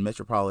is in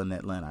metropolitan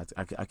Atlanta.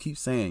 I keep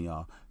saying,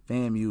 y'all,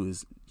 FAMU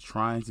is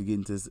trying to get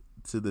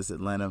into this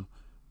Atlanta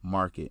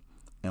market,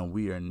 and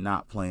we are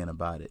not playing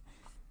about it.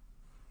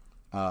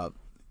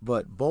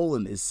 But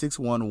Bolden is 6'1",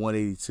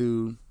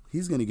 182.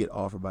 He's going to get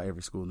offered by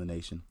every school in the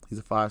nation. He's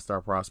a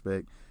 5-star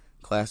prospect,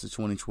 class of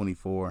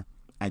 2024.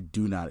 I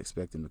do not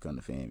expect him to come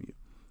to FAMU.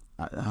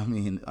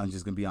 I'm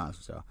just going to be honest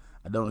with y'all.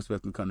 I don't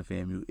expect him to come to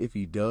FAMU. If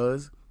he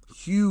does,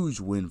 huge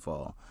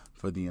windfall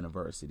for the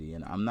university.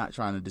 And I'm not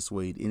trying to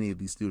dissuade any of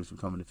these students from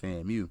coming to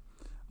FAMU. I'm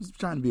just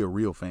trying to be a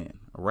real fan,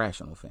 a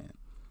rational fan.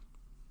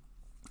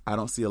 I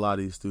don't see a lot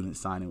of these students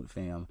signing with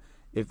FAM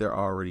if they're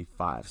already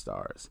 5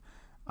 stars.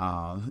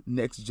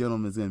 Next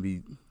gentleman is going to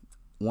be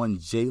one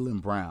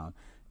Jalen Brown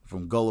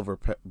from Gulliver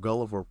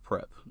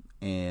Prep.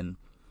 And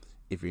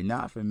if you're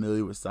not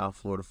familiar with South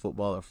Florida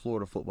football or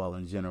Florida football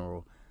in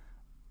general,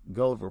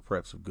 Gulliver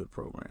Prep's a good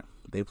program.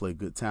 They play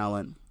good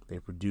talent. They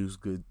produce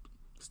good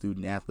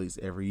student athletes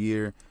every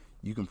year.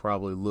 You can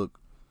probably look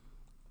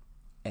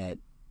at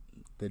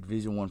the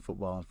Division I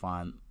football and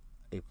find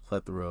a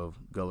plethora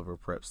of Gulliver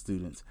Prep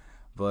students.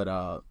 But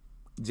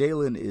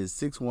Jalen is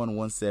 6'1",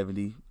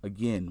 170.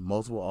 Again,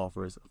 multiple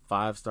offers,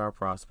 5-star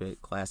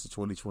prospect, class of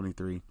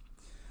 2023.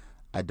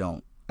 I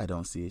don't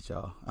see it,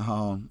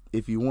 y'all.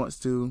 If he wants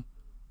to,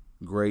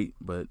 great.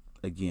 But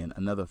again,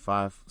 another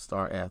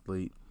 5-star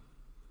athlete.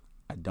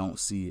 I don't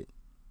see it.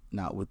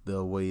 Not with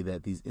the way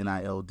that these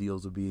NIL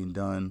deals are being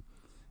done.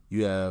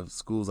 You have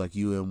schools like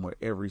UM where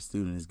every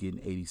student is getting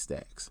 80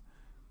 stacks.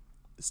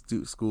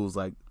 Schools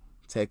like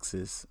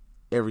Texas,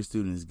 every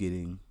student is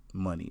getting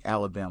money.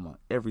 Alabama,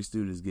 every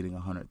student is getting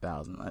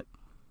 100,000. Like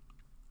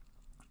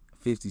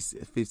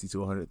 50 to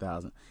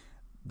 100,000.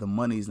 The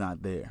money's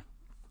not there.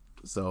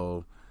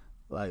 So,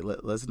 like,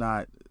 let's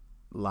not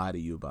lie to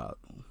you about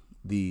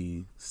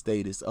the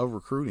status of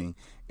recruiting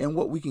and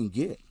what we can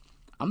get.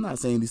 I'm not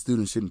saying these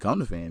students shouldn't come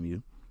to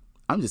FAMU.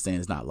 I'm just saying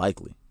it's not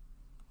likely.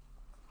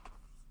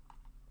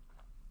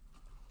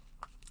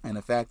 And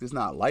the fact it's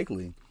not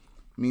likely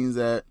means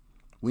that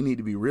we need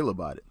to be real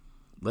about it.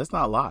 Let's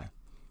not lie.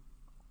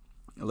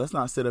 Let's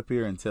not sit up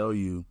here and tell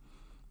you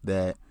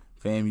that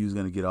FAMU is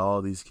going to get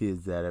all these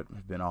kids that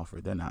have been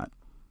offered. They're not.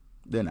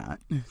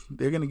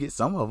 They're going to get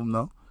some of them,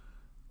 though.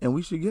 And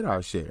we should get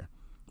our share.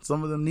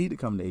 Some of them need to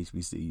come to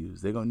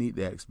HBCUs. They're going to need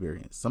that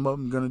experience. Some of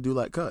them are going to do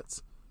like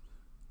cuts.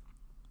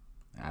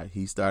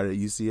 He started at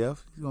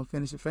UCF. He's going to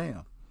finish at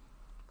FAM.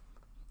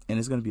 And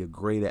it's going to be a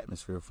great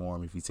atmosphere for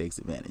him if he takes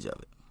advantage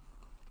of it.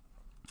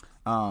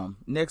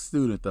 Next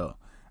student, though,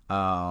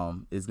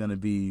 is going to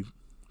be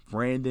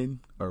Brendan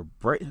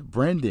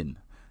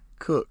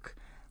Cook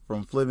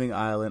from Fleming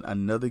Island,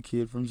 another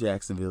kid from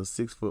Jacksonville,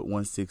 6 foot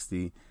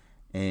 160,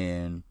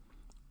 and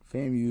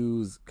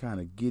FAMU's kind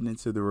of getting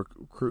into the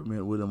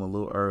recruitment with him a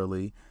little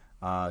early.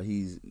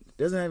 He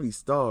doesn't have any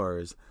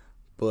stars,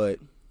 but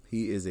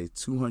he is a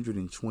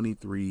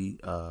 2023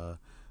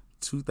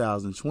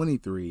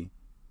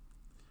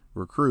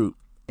 recruit,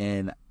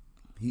 and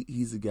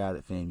he's a guy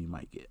that FAMU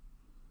might get.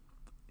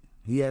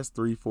 He has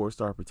 3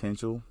 4-star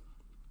potential.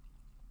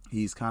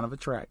 He's kind of a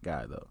track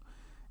guy, though.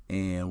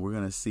 And we're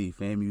going to see.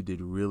 FAMU did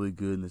really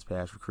good in this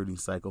past recruiting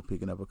cycle,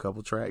 picking up a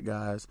couple track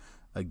guys.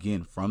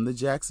 Again, from the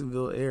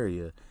Jacksonville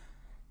area.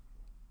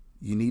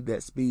 You need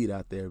that speed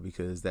out there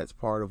because that's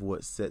part of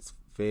what sets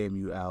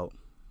FAMU out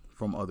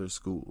from other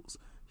schools.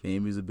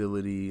 FAMU's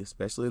ability,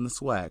 especially in the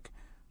SWAC,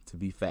 to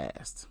be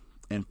fast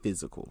and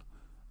physical.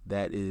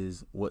 That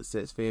is what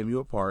sets FAMU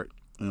apart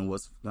and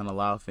what's going to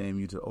allow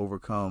FAMU to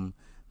overcome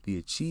the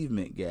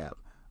achievement gap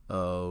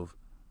of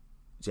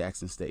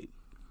Jackson State.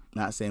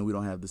 Not saying we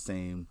don't have the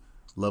same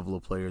level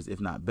of players, if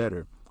not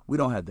better. We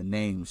don't have the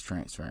names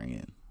transferring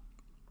in.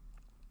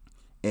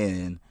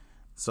 And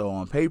so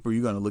on paper,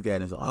 you're going to look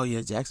at it and say, oh,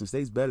 yeah, Jackson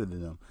State's better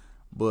than them.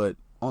 But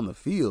on the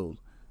field,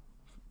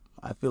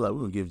 I feel like we're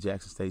going to give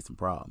Jackson State some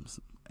problems.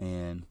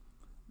 And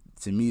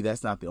to me,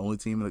 that's not the only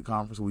team in the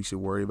conference we should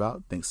worry about. I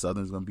think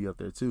Southern's going to be up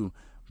there too.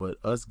 But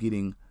us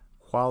getting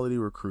quality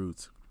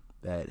recruits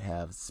that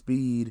have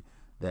speed,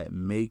 that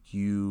make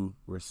you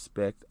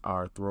respect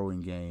our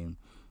throwing game,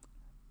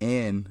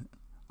 and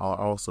are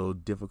also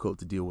difficult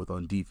to deal with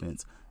on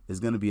defense is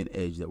going to be an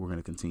edge that we're going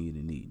to continue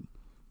to need.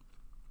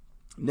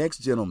 Next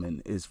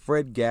gentleman is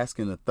Fred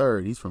Gaskin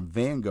III. He's from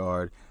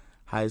Vanguard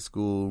High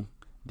School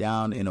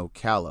down in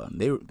Ocala.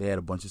 They had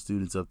a bunch of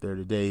students up there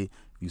today.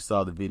 If you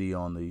saw the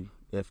video on the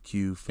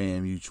FQ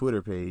FAMU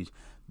Twitter page,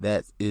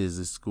 that is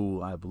the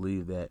school I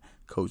believe that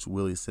Coach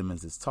Willie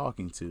Simmons is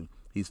talking to.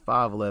 He's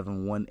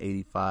 5'11",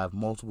 185,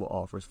 multiple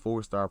offers,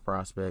 4-star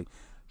prospect,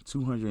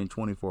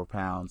 224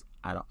 pounds.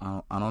 I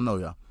don't know,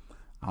 y'all.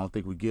 I don't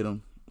think we get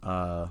him.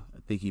 I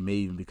think he may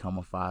even become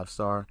a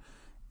 5-star,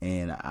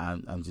 and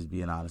I'm just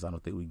being honest. I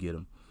don't think we get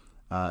him.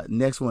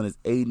 Next one is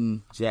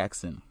Aiden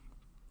Jackson,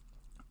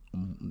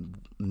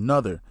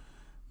 another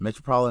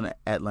Metropolitan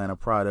Atlanta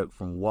product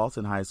from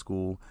Walton High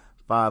School,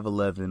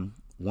 5'11",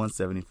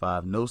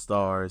 175, no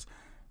stars.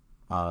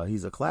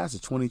 He's a class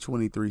of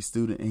 2023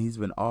 student, and he's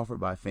been offered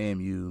by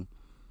FAMU,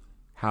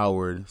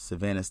 Howard,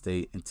 Savannah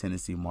State, and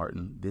Tennessee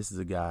Martin. This is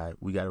a guy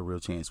we got a real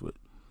chance with.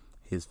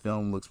 His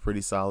film looks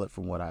pretty solid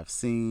from what I've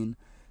seen,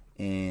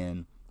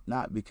 and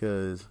not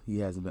because he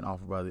hasn't been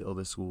offered by the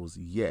other schools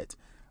yet,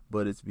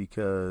 but it's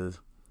because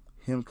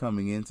him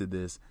coming into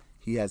this,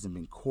 he hasn't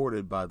been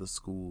courted by the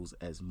schools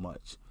as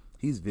much.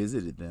 He's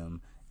visited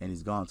them, and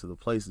he's gone to the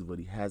places, but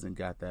he hasn't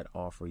got that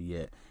offer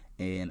yet.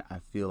 And I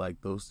feel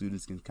like those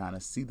students can kind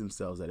of see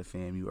themselves at a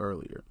FAMU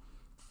earlier.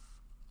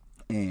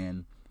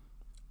 And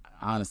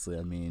honestly,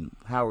 I mean,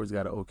 Howard's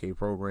got an okay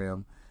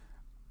program.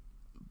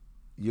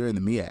 You're in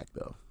the MEAC,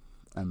 though.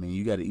 I mean,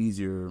 you got an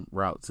easier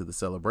route to the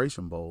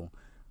Celebration Bowl,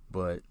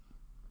 but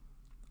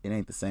it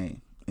ain't the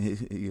same.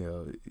 You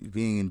know,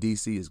 being in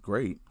D.C. is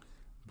great,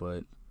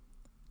 but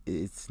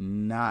it's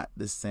not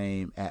the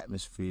same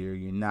atmosphere.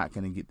 You're not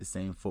going to get the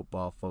same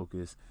football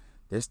focus.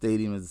 Their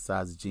stadium is the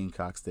size of Gene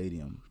Cox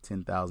Stadium,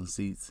 10,000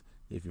 seats,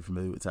 if you're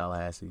familiar with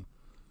Tallahassee.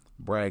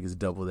 Bragg is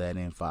double that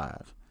in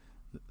 5.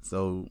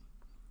 So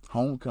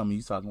homecoming,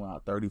 you're talking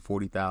about 30,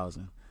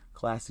 40,000.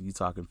 Classic, you're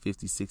talking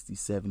 50, 60,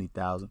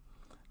 70,000.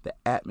 The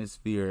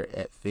atmosphere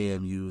at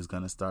FAMU is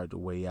going to start to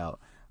weigh out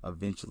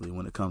eventually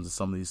when it comes to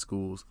some of these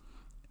schools.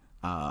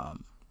 I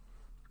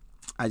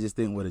just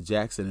think with a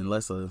Jackson,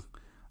 unless some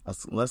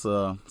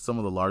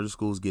of the larger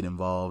schools get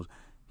involved,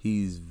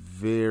 he's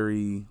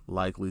very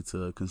likely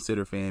to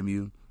consider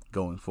FAMU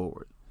going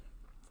forward.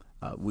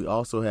 We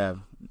also have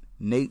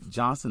Nate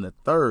Johnson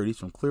III. He's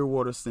from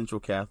Clearwater Central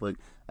Catholic.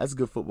 That's a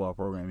good football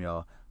program,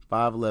 y'all.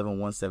 5'11",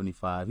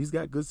 175. He's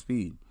got good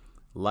speed.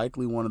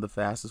 Likely one of the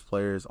fastest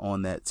players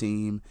on that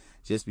team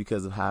just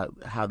because of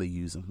how they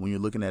use him. When you're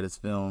looking at his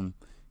film,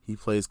 he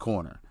plays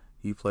corner.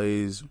 He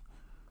plays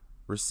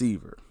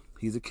receiver.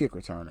 He's a kick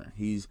returner.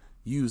 He's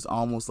used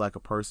almost like a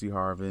Percy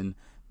Harvin,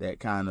 that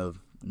kind of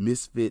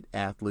misfit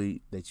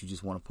athlete that you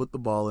just want to put the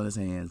ball in his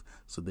hands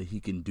so that he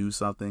can do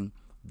something.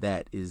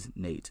 That is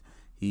Nate.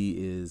 He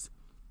is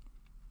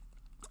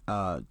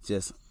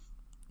just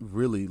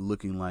really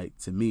looking like,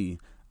 to me,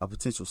 a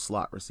potential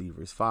slot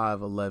receiver. He's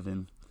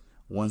 5'11",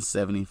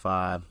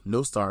 175,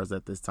 no stars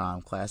at this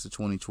time, class of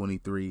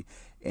 2023.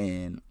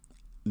 And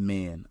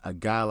man, a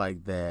guy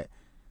like that,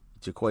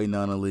 Jaquay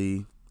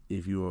Nunnally,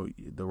 if you're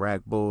the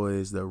Rack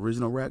Boys, the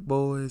original Rack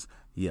Boys,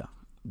 yeah,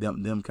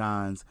 them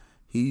kinds,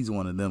 he's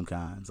one of them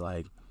kinds.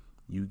 Like,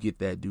 you get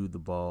that dude the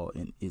ball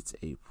and it's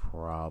a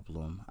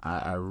problem.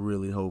 I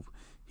really hope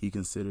he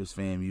considers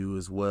FAMU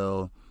as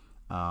well.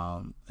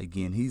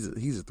 Again, he's a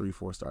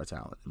 3-4 star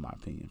talent in my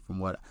opinion. From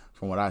what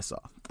I saw,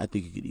 I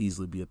think he could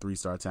easily be a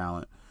 3-star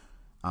talent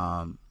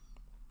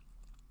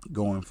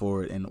going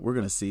forward, and we're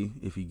gonna see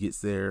if he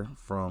gets there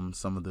from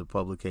some of the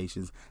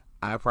publications.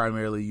 I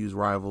primarily use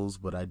Rivals,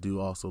 but I do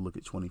also look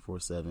at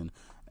 24/7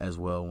 as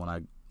well when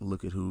I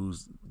look at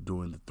who's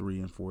doing the 3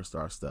 and 4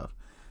 star stuff.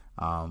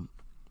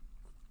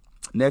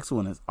 Next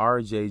one is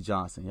R.J.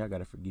 Johnson. Y'all got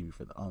to forgive me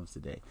for the ums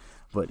today.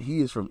 But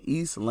he is from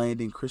East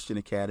Landing Christian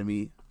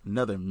Academy,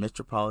 another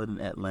metropolitan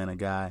Atlanta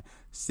guy,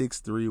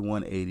 6'3",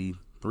 180,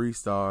 3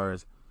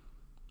 stars.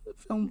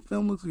 Film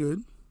looks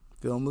good.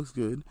 Film looks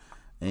good.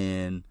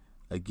 And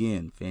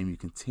again, FAMU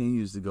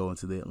continues to go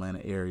into the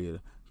Atlanta area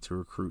to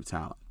recruit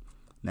talent.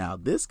 Now,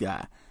 this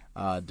guy,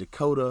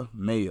 Dakota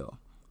Mayo,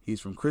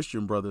 he's from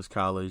Christian Brothers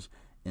College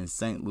in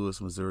St.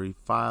 Louis, Missouri,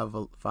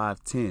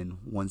 5'10",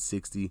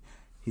 160.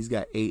 He's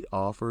got 8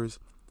 offers,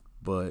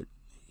 but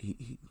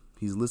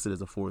he's listed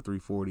as a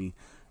 4.3 40,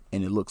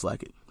 and it looks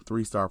like it.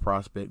 3-star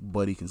prospect,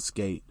 but he can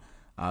skate.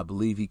 I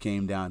believe he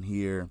came down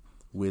here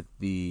with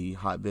the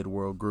Hotbed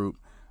World Group.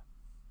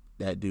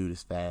 That dude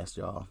is fast,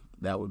 y'all.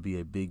 That would be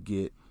a big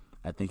get.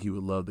 I think he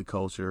would love the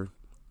culture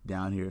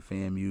down here at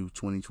FAMU.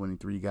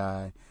 2023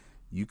 guy.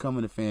 You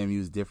coming to FAMU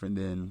is different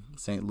than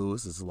St.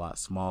 Louis. It's a lot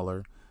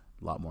smaller,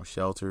 a lot more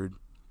sheltered.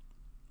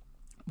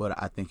 But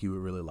I think he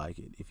would really like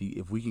it.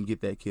 If we can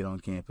get that kid on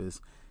campus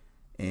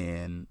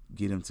and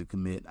get him to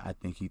commit, I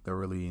think he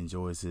thoroughly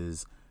enjoys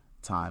his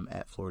time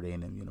at Florida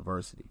A&M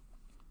University.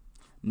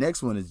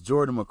 Next one is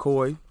Jordan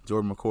McCoy.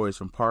 Jordan McCoy is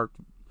from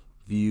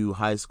Parkview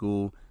High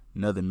School,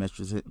 another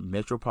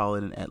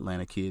metropolitan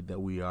Atlanta kid that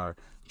we are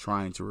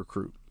trying to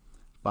recruit.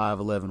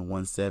 5'11",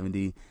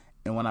 170.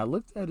 And when I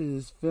looked at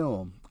his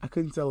film, I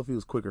couldn't tell if he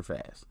was quick or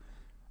fast.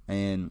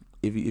 And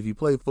if you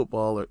play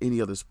football or any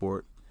other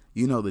sport,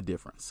 you know the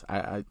difference.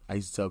 I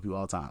used to tell people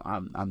all the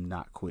time, I'm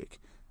not quick.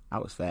 I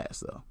was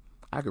fast, though.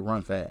 I could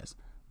run fast.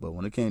 But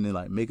when it came to,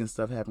 like, making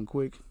stuff happen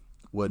quick,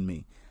 wasn't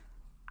me.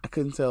 I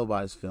couldn't tell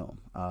by his film.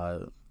 I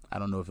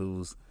don't know if it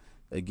was,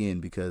 again,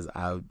 because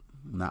I'm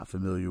not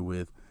familiar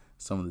with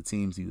some of the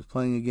teams he was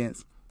playing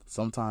against.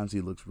 Sometimes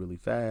he looks really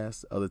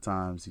fast. Other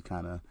times he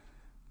kind of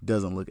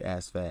doesn't look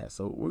as fast.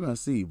 So we're going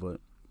to see,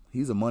 but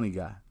he's a money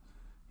guy.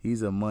 He's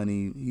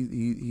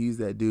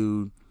that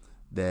dude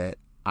that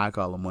I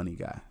call a money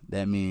guy.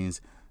 That means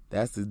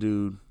that's the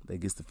dude that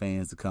gets the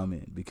fans to come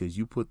in because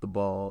you put the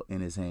ball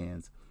in his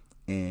hands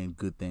and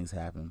good things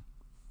happen.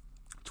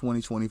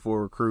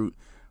 2024 recruit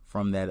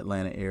from that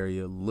Atlanta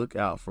area. Look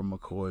out for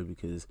McCoy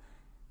because,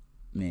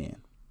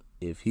 man,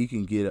 if he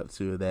can get up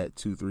to that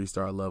 2-3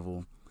 star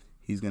level,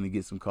 he's going to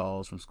get some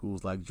calls from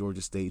schools like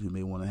Georgia State who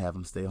may want to have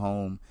him stay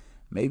home.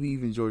 Maybe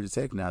even Georgia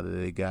Tech now that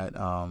they got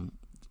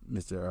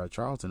Mr.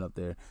 Charlton up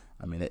there.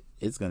 I mean,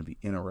 it's going to be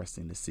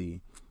interesting to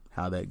see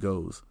how that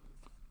goes.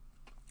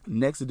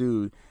 Next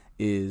dude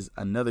is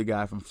another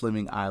guy from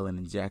Fleming Island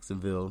in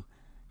Jacksonville,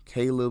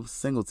 Caleb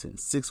Singleton,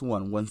 6'1",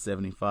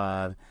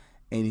 175.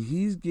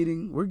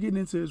 And we're getting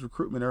into his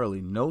recruitment early.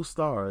 No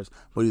stars,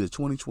 but he's a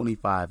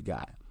 2025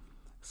 guy.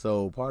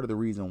 So part of the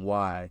reason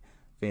why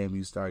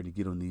FAMU started to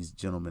get on these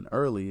gentlemen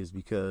early is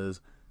because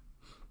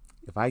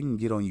if I can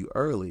get on you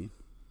early,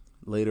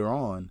 later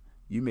on,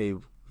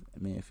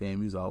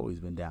 FAMU's always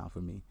been down for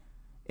me.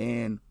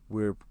 And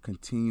we're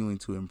continuing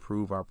to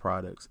improve our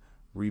products,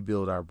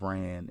 rebuild our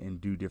brand,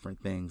 and do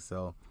different things.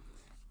 So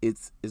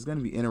it's going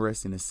to be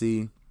interesting to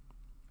see.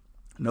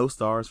 No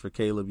stars for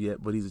Caleb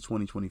yet, but he's a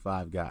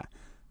 2025 guy.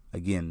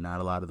 Again,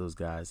 not a lot of those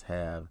guys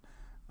have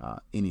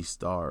any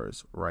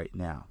stars right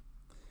now.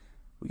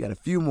 We got a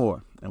few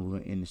more, and we're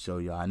going to end the show,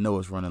 y'all. I know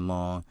it's running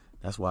long.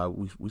 That's why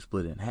we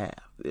split it in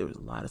half. There was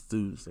a lot of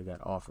students that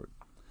got offered.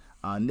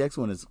 Next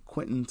one is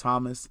Quentin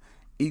Thomas,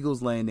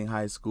 Eagles Landing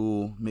High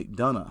School,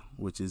 McDonough,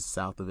 which is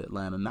south of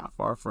Atlanta, not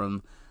far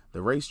from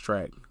the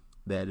racetrack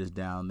that is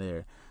down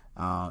there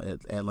at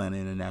Atlanta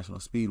International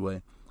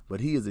Speedway.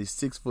 But he is a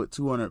 6 foot,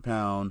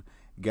 200-pound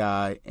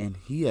guy, and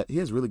he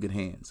has really good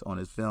hands on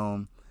his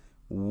film,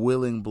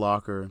 willing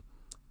blocker.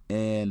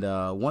 And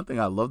one thing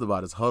I loved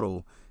about his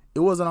huddle, it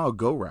wasn't all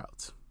go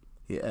routes.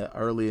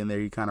 Early in there,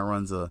 he kind of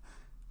runs a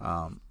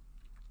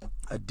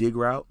dig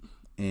route,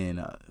 and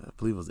I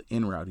believe it was an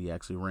in route he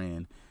actually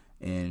ran,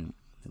 and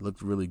it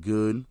looked really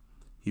good.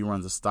 He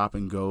runs a stop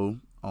and go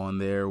on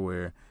there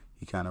where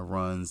he kind of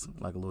runs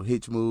like a little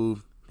hitch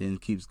move, then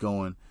keeps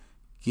going,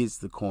 gets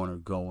the corner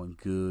going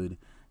good.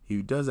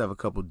 He does have a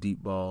couple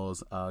deep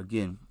balls.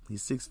 Again,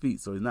 he's 6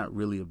 feet, so he's not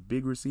really a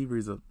big receiver.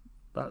 He's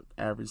about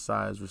average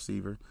size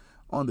receiver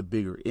on the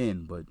bigger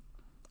end, but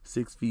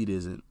 6 feet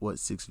isn't what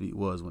 6 feet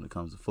was when it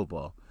comes to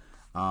football.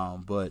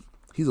 But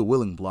he's a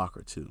willing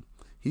blocker too.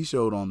 He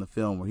showed on the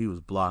film where he was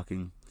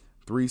blocking.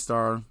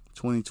 3-star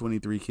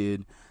 2023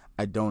 kid.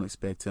 I don't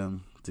expect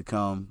him to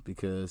come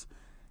because,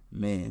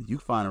 man, you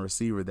find a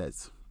receiver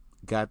that's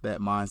got that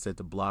mindset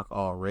to block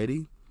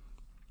already.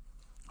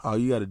 All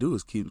you got to do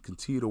is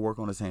continue to work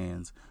on his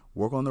hands,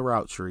 work on the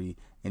route tree,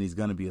 and he's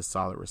going to be a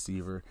solid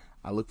receiver.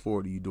 I look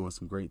forward to you doing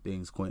some great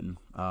things, Quentin,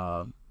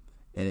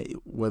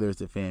 whether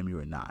it's at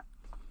FAMU or not.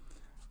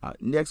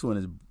 Next one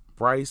is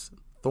Bryce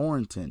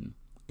Thornton,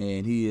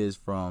 and he is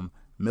from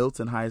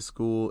Milton High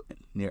School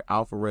near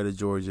Alpharetta,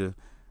 Georgia.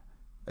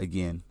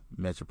 Again,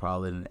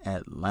 Metropolitan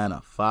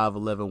Atlanta,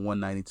 5'11",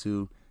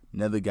 192.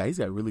 Another guy, he's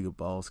got really good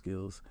ball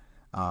skills.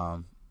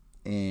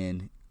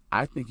 And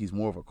I think he's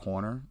more of a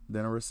corner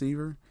than a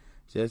receiver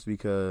just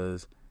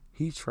because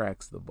he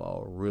tracks the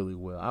ball really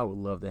well. I would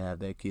love to have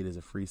that kid as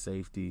a free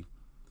safety.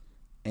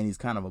 And he's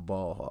kind of a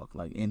ball hawk.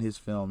 Like in his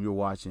film, you're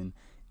watching,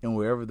 and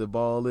wherever the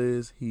ball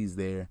is, he's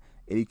there.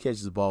 And he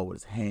catches the ball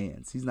with his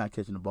hands. He's not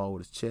catching the ball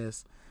with his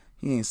chest.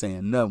 He ain't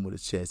saying nothing with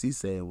his chest. He's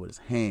saying with his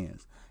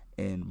hands.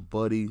 And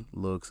Buddy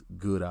looks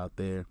good out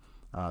there.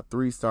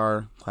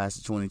 3-star, class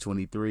of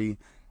 2023.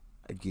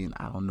 Again,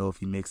 I don't know if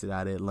he makes it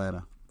out of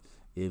Atlanta.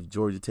 If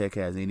Georgia Tech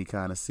has any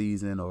kind of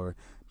season or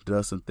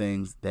does some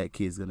things, that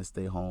kid's going to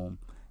stay home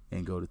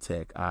and go to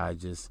Tech. I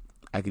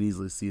could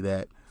easily see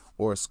that,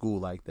 or a school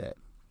like that.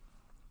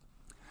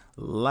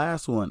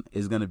 Last one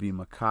is going to be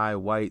Mekhi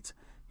White.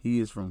 He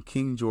is from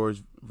King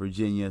George,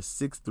 Virginia,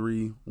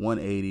 6'3",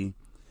 180.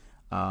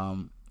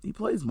 He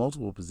plays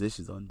multiple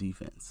positions on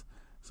defense.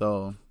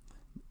 So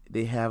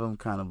they have him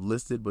kind of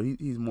listed, but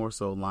he's more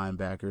so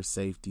linebacker,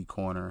 safety,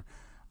 corner.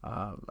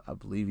 I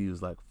believe he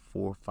was like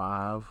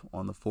 4'5"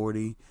 on the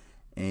 40.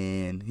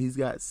 And he's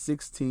got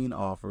 16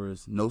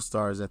 offers, no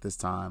stars at this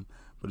time,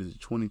 but he's a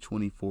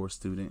 2024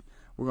 student.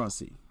 We're going to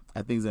see. I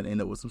think he's going to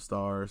end up with some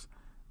stars.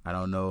 I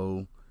don't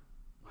know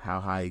how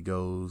high it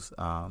goes.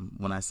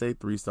 When I say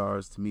 3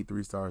 stars, to me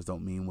 3 stars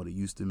don't mean what it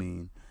used to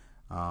mean,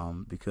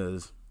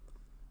 because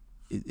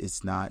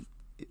it's not.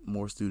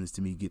 More students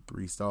to me get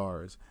 3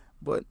 stars,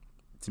 but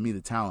to me the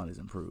talent is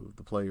improved.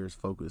 The players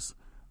focus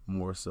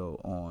more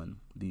so on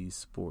these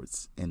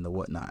sports and the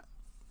whatnot.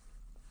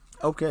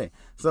 Okay,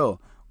 so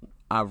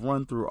I've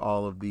run through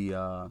all of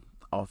the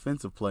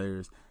offensive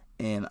players,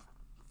 and a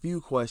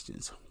few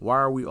questions. Why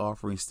are we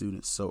offering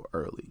students so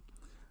early?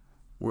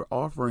 We're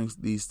offering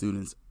these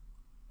students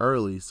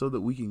early so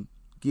that we can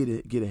get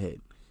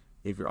ahead.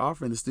 If you're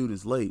offering the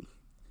students late,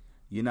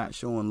 you're not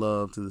showing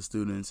love to the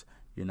students.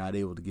 You're not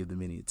able to give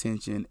them any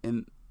attention,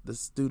 and the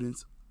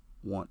students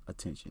want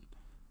attention.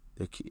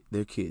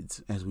 They're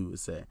kids, as we would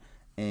say,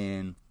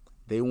 and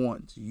they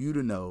want you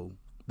to know.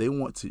 They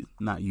want to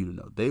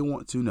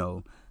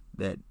know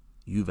that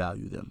you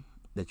value them,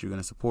 that you're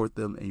going to support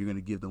them, and you're going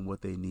to give them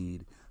what they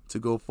need to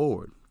go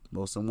forward.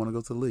 Most of them want to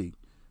go to the league,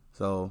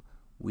 so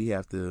we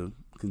have to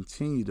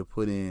continue to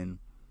put in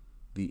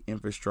the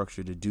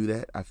infrastructure to do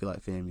that. I feel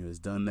like FAMU has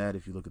done that.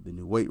 If you look at the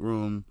new weight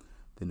room,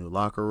 the new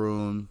locker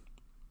room,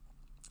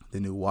 the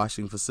new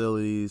washing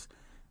facilities,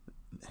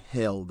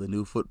 the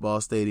new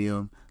football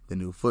stadium, the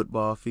new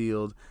football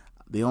field.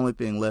 The only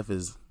thing left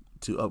is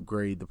to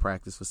upgrade the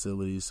practice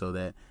facilities so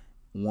that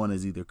one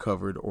is either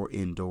covered or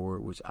indoor,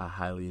 which I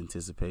highly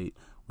anticipate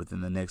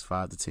within the next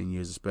 5 to 10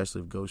 years,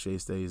 especially if Gaucher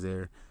stays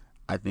there.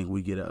 I think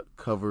we get a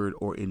covered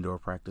or indoor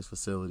practice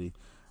facility,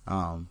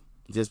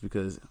 just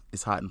because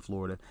it's hot in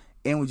Florida.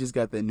 And we just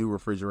got that new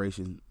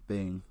refrigeration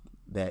thing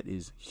that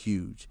is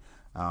huge,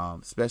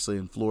 especially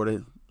in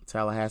Florida.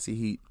 Tallahassee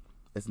heat,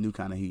 that's a new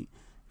kind of heat.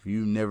 If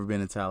you've never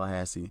been to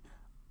Tallahassee,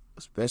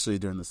 especially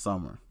during the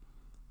summer,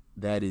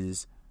 that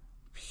is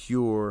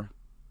pure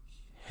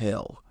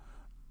hell.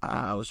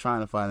 I was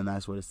trying to find a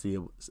nice way to see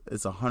it.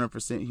 It's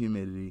 100%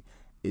 humidity.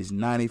 It's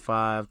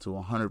 95 to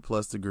 100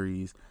 plus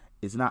degrees.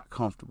 It's not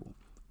comfortable.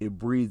 It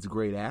breeds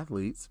great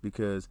athletes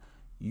because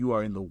you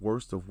are in the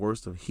worst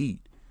of heat.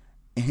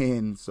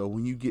 And so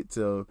when you get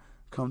to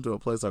come to a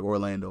place like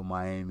Orlando,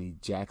 Miami,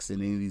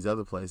 Jackson, any of these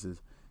other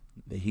places,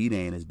 the heat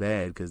ain't as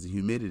bad because the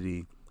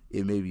humidity,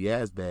 it may be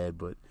as bad,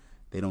 but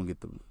they don't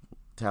get the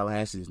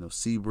Tallahassee. There's no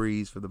sea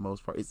breeze for the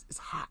most part. It's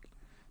hot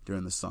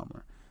during the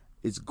summer.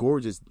 It's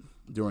gorgeous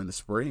during the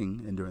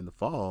spring and during the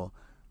fall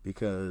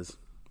because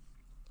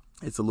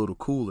it's a little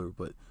cooler,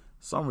 but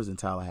summers in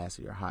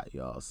Tallahassee are hot,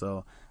 y'all.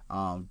 So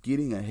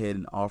getting ahead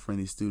and offering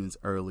these students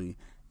early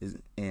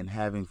and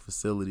having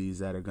facilities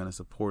that are going to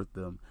support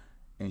them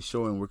and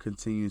showing we're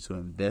continuing to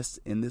invest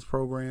in this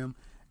program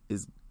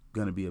is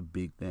going to be a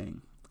big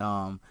thing.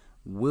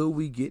 Will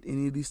we get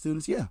any of these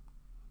students? Yeah,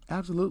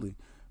 absolutely.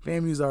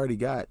 FAMU's already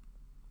got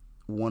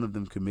one of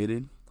them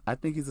committed. I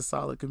think it's a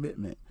solid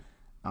commitment.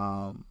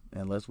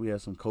 Unless we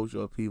have some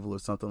cultural upheaval or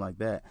something like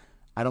that,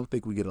 I don't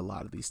think we get a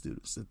lot of these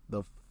students.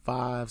 The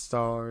 5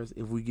 stars.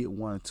 If we get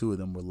 1 or 2 of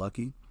them, we're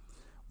lucky.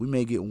 We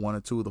may get 1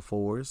 or 2 of the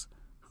 4s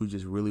who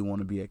just really want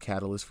to be a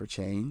catalyst for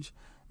change.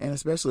 And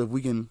especially if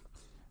we can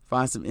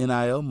find some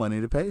NIL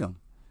money to pay them.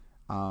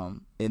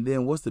 And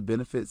then what's the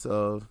benefits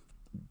of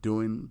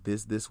doing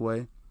this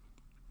way?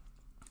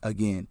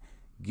 Again,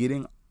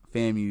 getting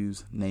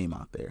FAMU's name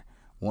out there.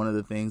 One of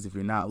the things, if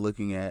you're not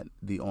looking at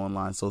the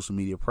online social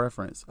media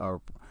preference,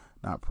 or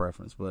not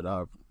preference,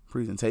 but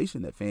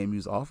presentation that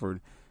FAMU's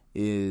offered,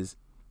 is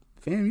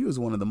FAMU is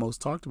one of the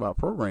most talked about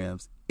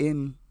programs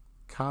in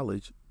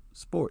college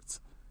sports.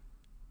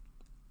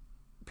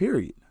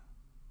 Period.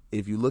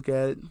 If you look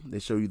at it, they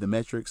show you the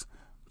metrics.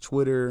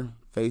 Twitter,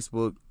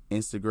 Facebook,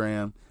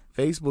 Instagram.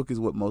 Facebook is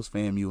what most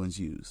FAMUans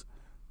use.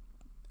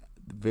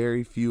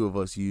 Very few of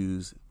us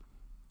use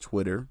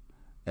Twitter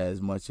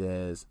as much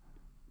as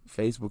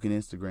Facebook and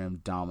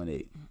Instagram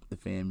dominate the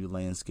FAMU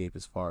landscape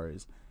as far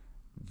as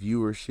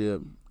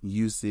viewership,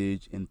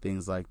 usage, and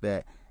things like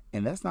that.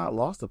 And that's not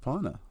lost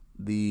upon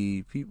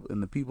the people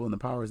and the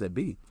powers that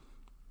be.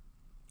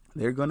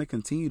 They're going to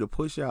continue to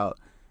push out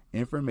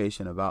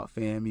information about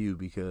FAMU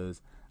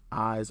because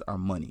eyes are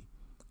money.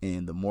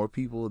 And the more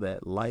people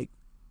that like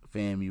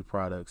FAMU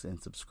products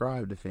and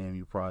subscribe to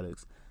FAMU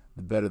products,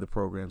 the better the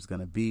program's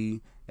going to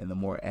be, and the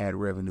more ad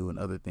revenue and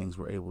other things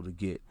we're able to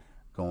get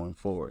going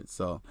forward.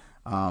 So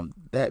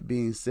that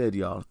being said,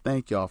 y'all,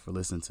 thank y'all for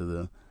listening to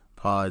the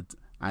pod.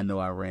 I know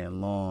I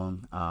ran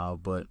long,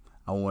 but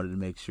I wanted to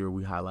make sure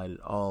we highlighted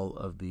all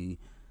of the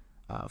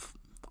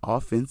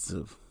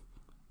offensive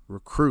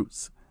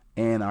recruits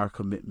and our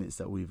commitments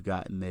that we've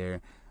gotten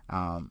there.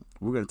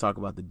 We're going to talk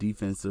about the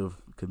defensive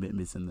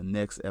commitments in the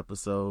next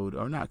episode,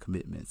 or not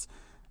commitments,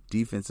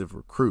 defensive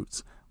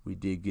recruits. We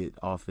did get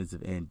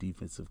offensive and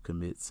defensive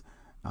commits.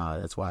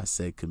 That's why I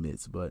said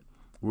commits, but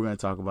we're going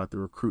to talk about the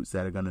recruits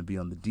that are going to be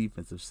on the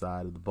defensive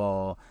side of the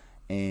ball,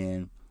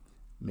 and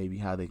maybe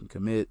how they can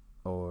commit,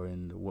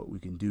 and what we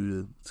can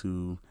do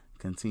to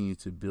continue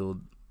to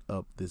build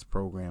up this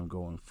program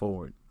going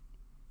forward.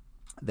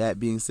 That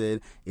being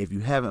said, if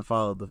you haven't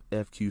followed the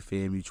FQ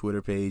FAMU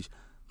Twitter page,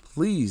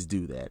 please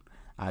do that.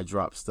 I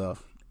drop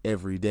stuff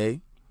every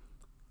day,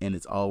 and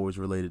it's always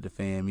related to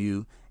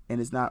FAMU. And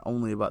it's not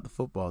only about the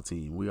football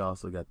team. We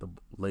also got the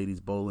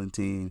ladies bowling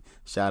team.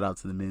 Shout out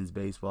to the men's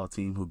baseball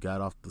team who got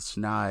off the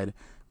schneid.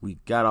 We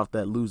got off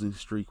that losing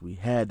streak. We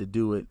had to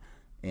do it.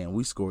 And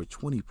we scored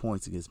 20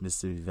 points against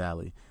Mississippi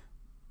Valley.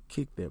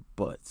 Kicked their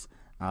butts.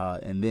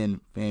 And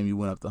then FAMU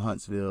went up to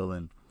Huntsville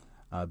and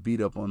beat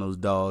up on those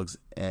dogs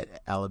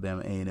at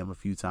Alabama A&M a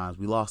few times.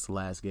 We lost the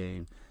last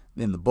game.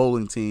 Then the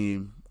bowling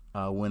team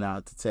went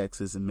out to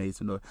Texas and made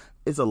some noise.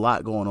 It's a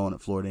lot going on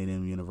at Florida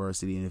A&M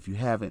University. And if you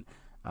haven't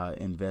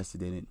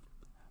invested in it,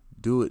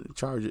 do it.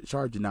 Charge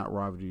it not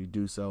robbery to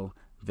do so.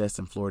 Invest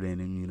in Florida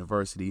A&M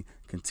University.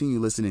 Continue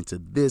listening to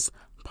this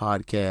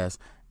podcast,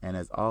 and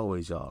as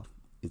always, y'all,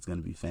 it's going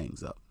to be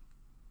Fangs Up.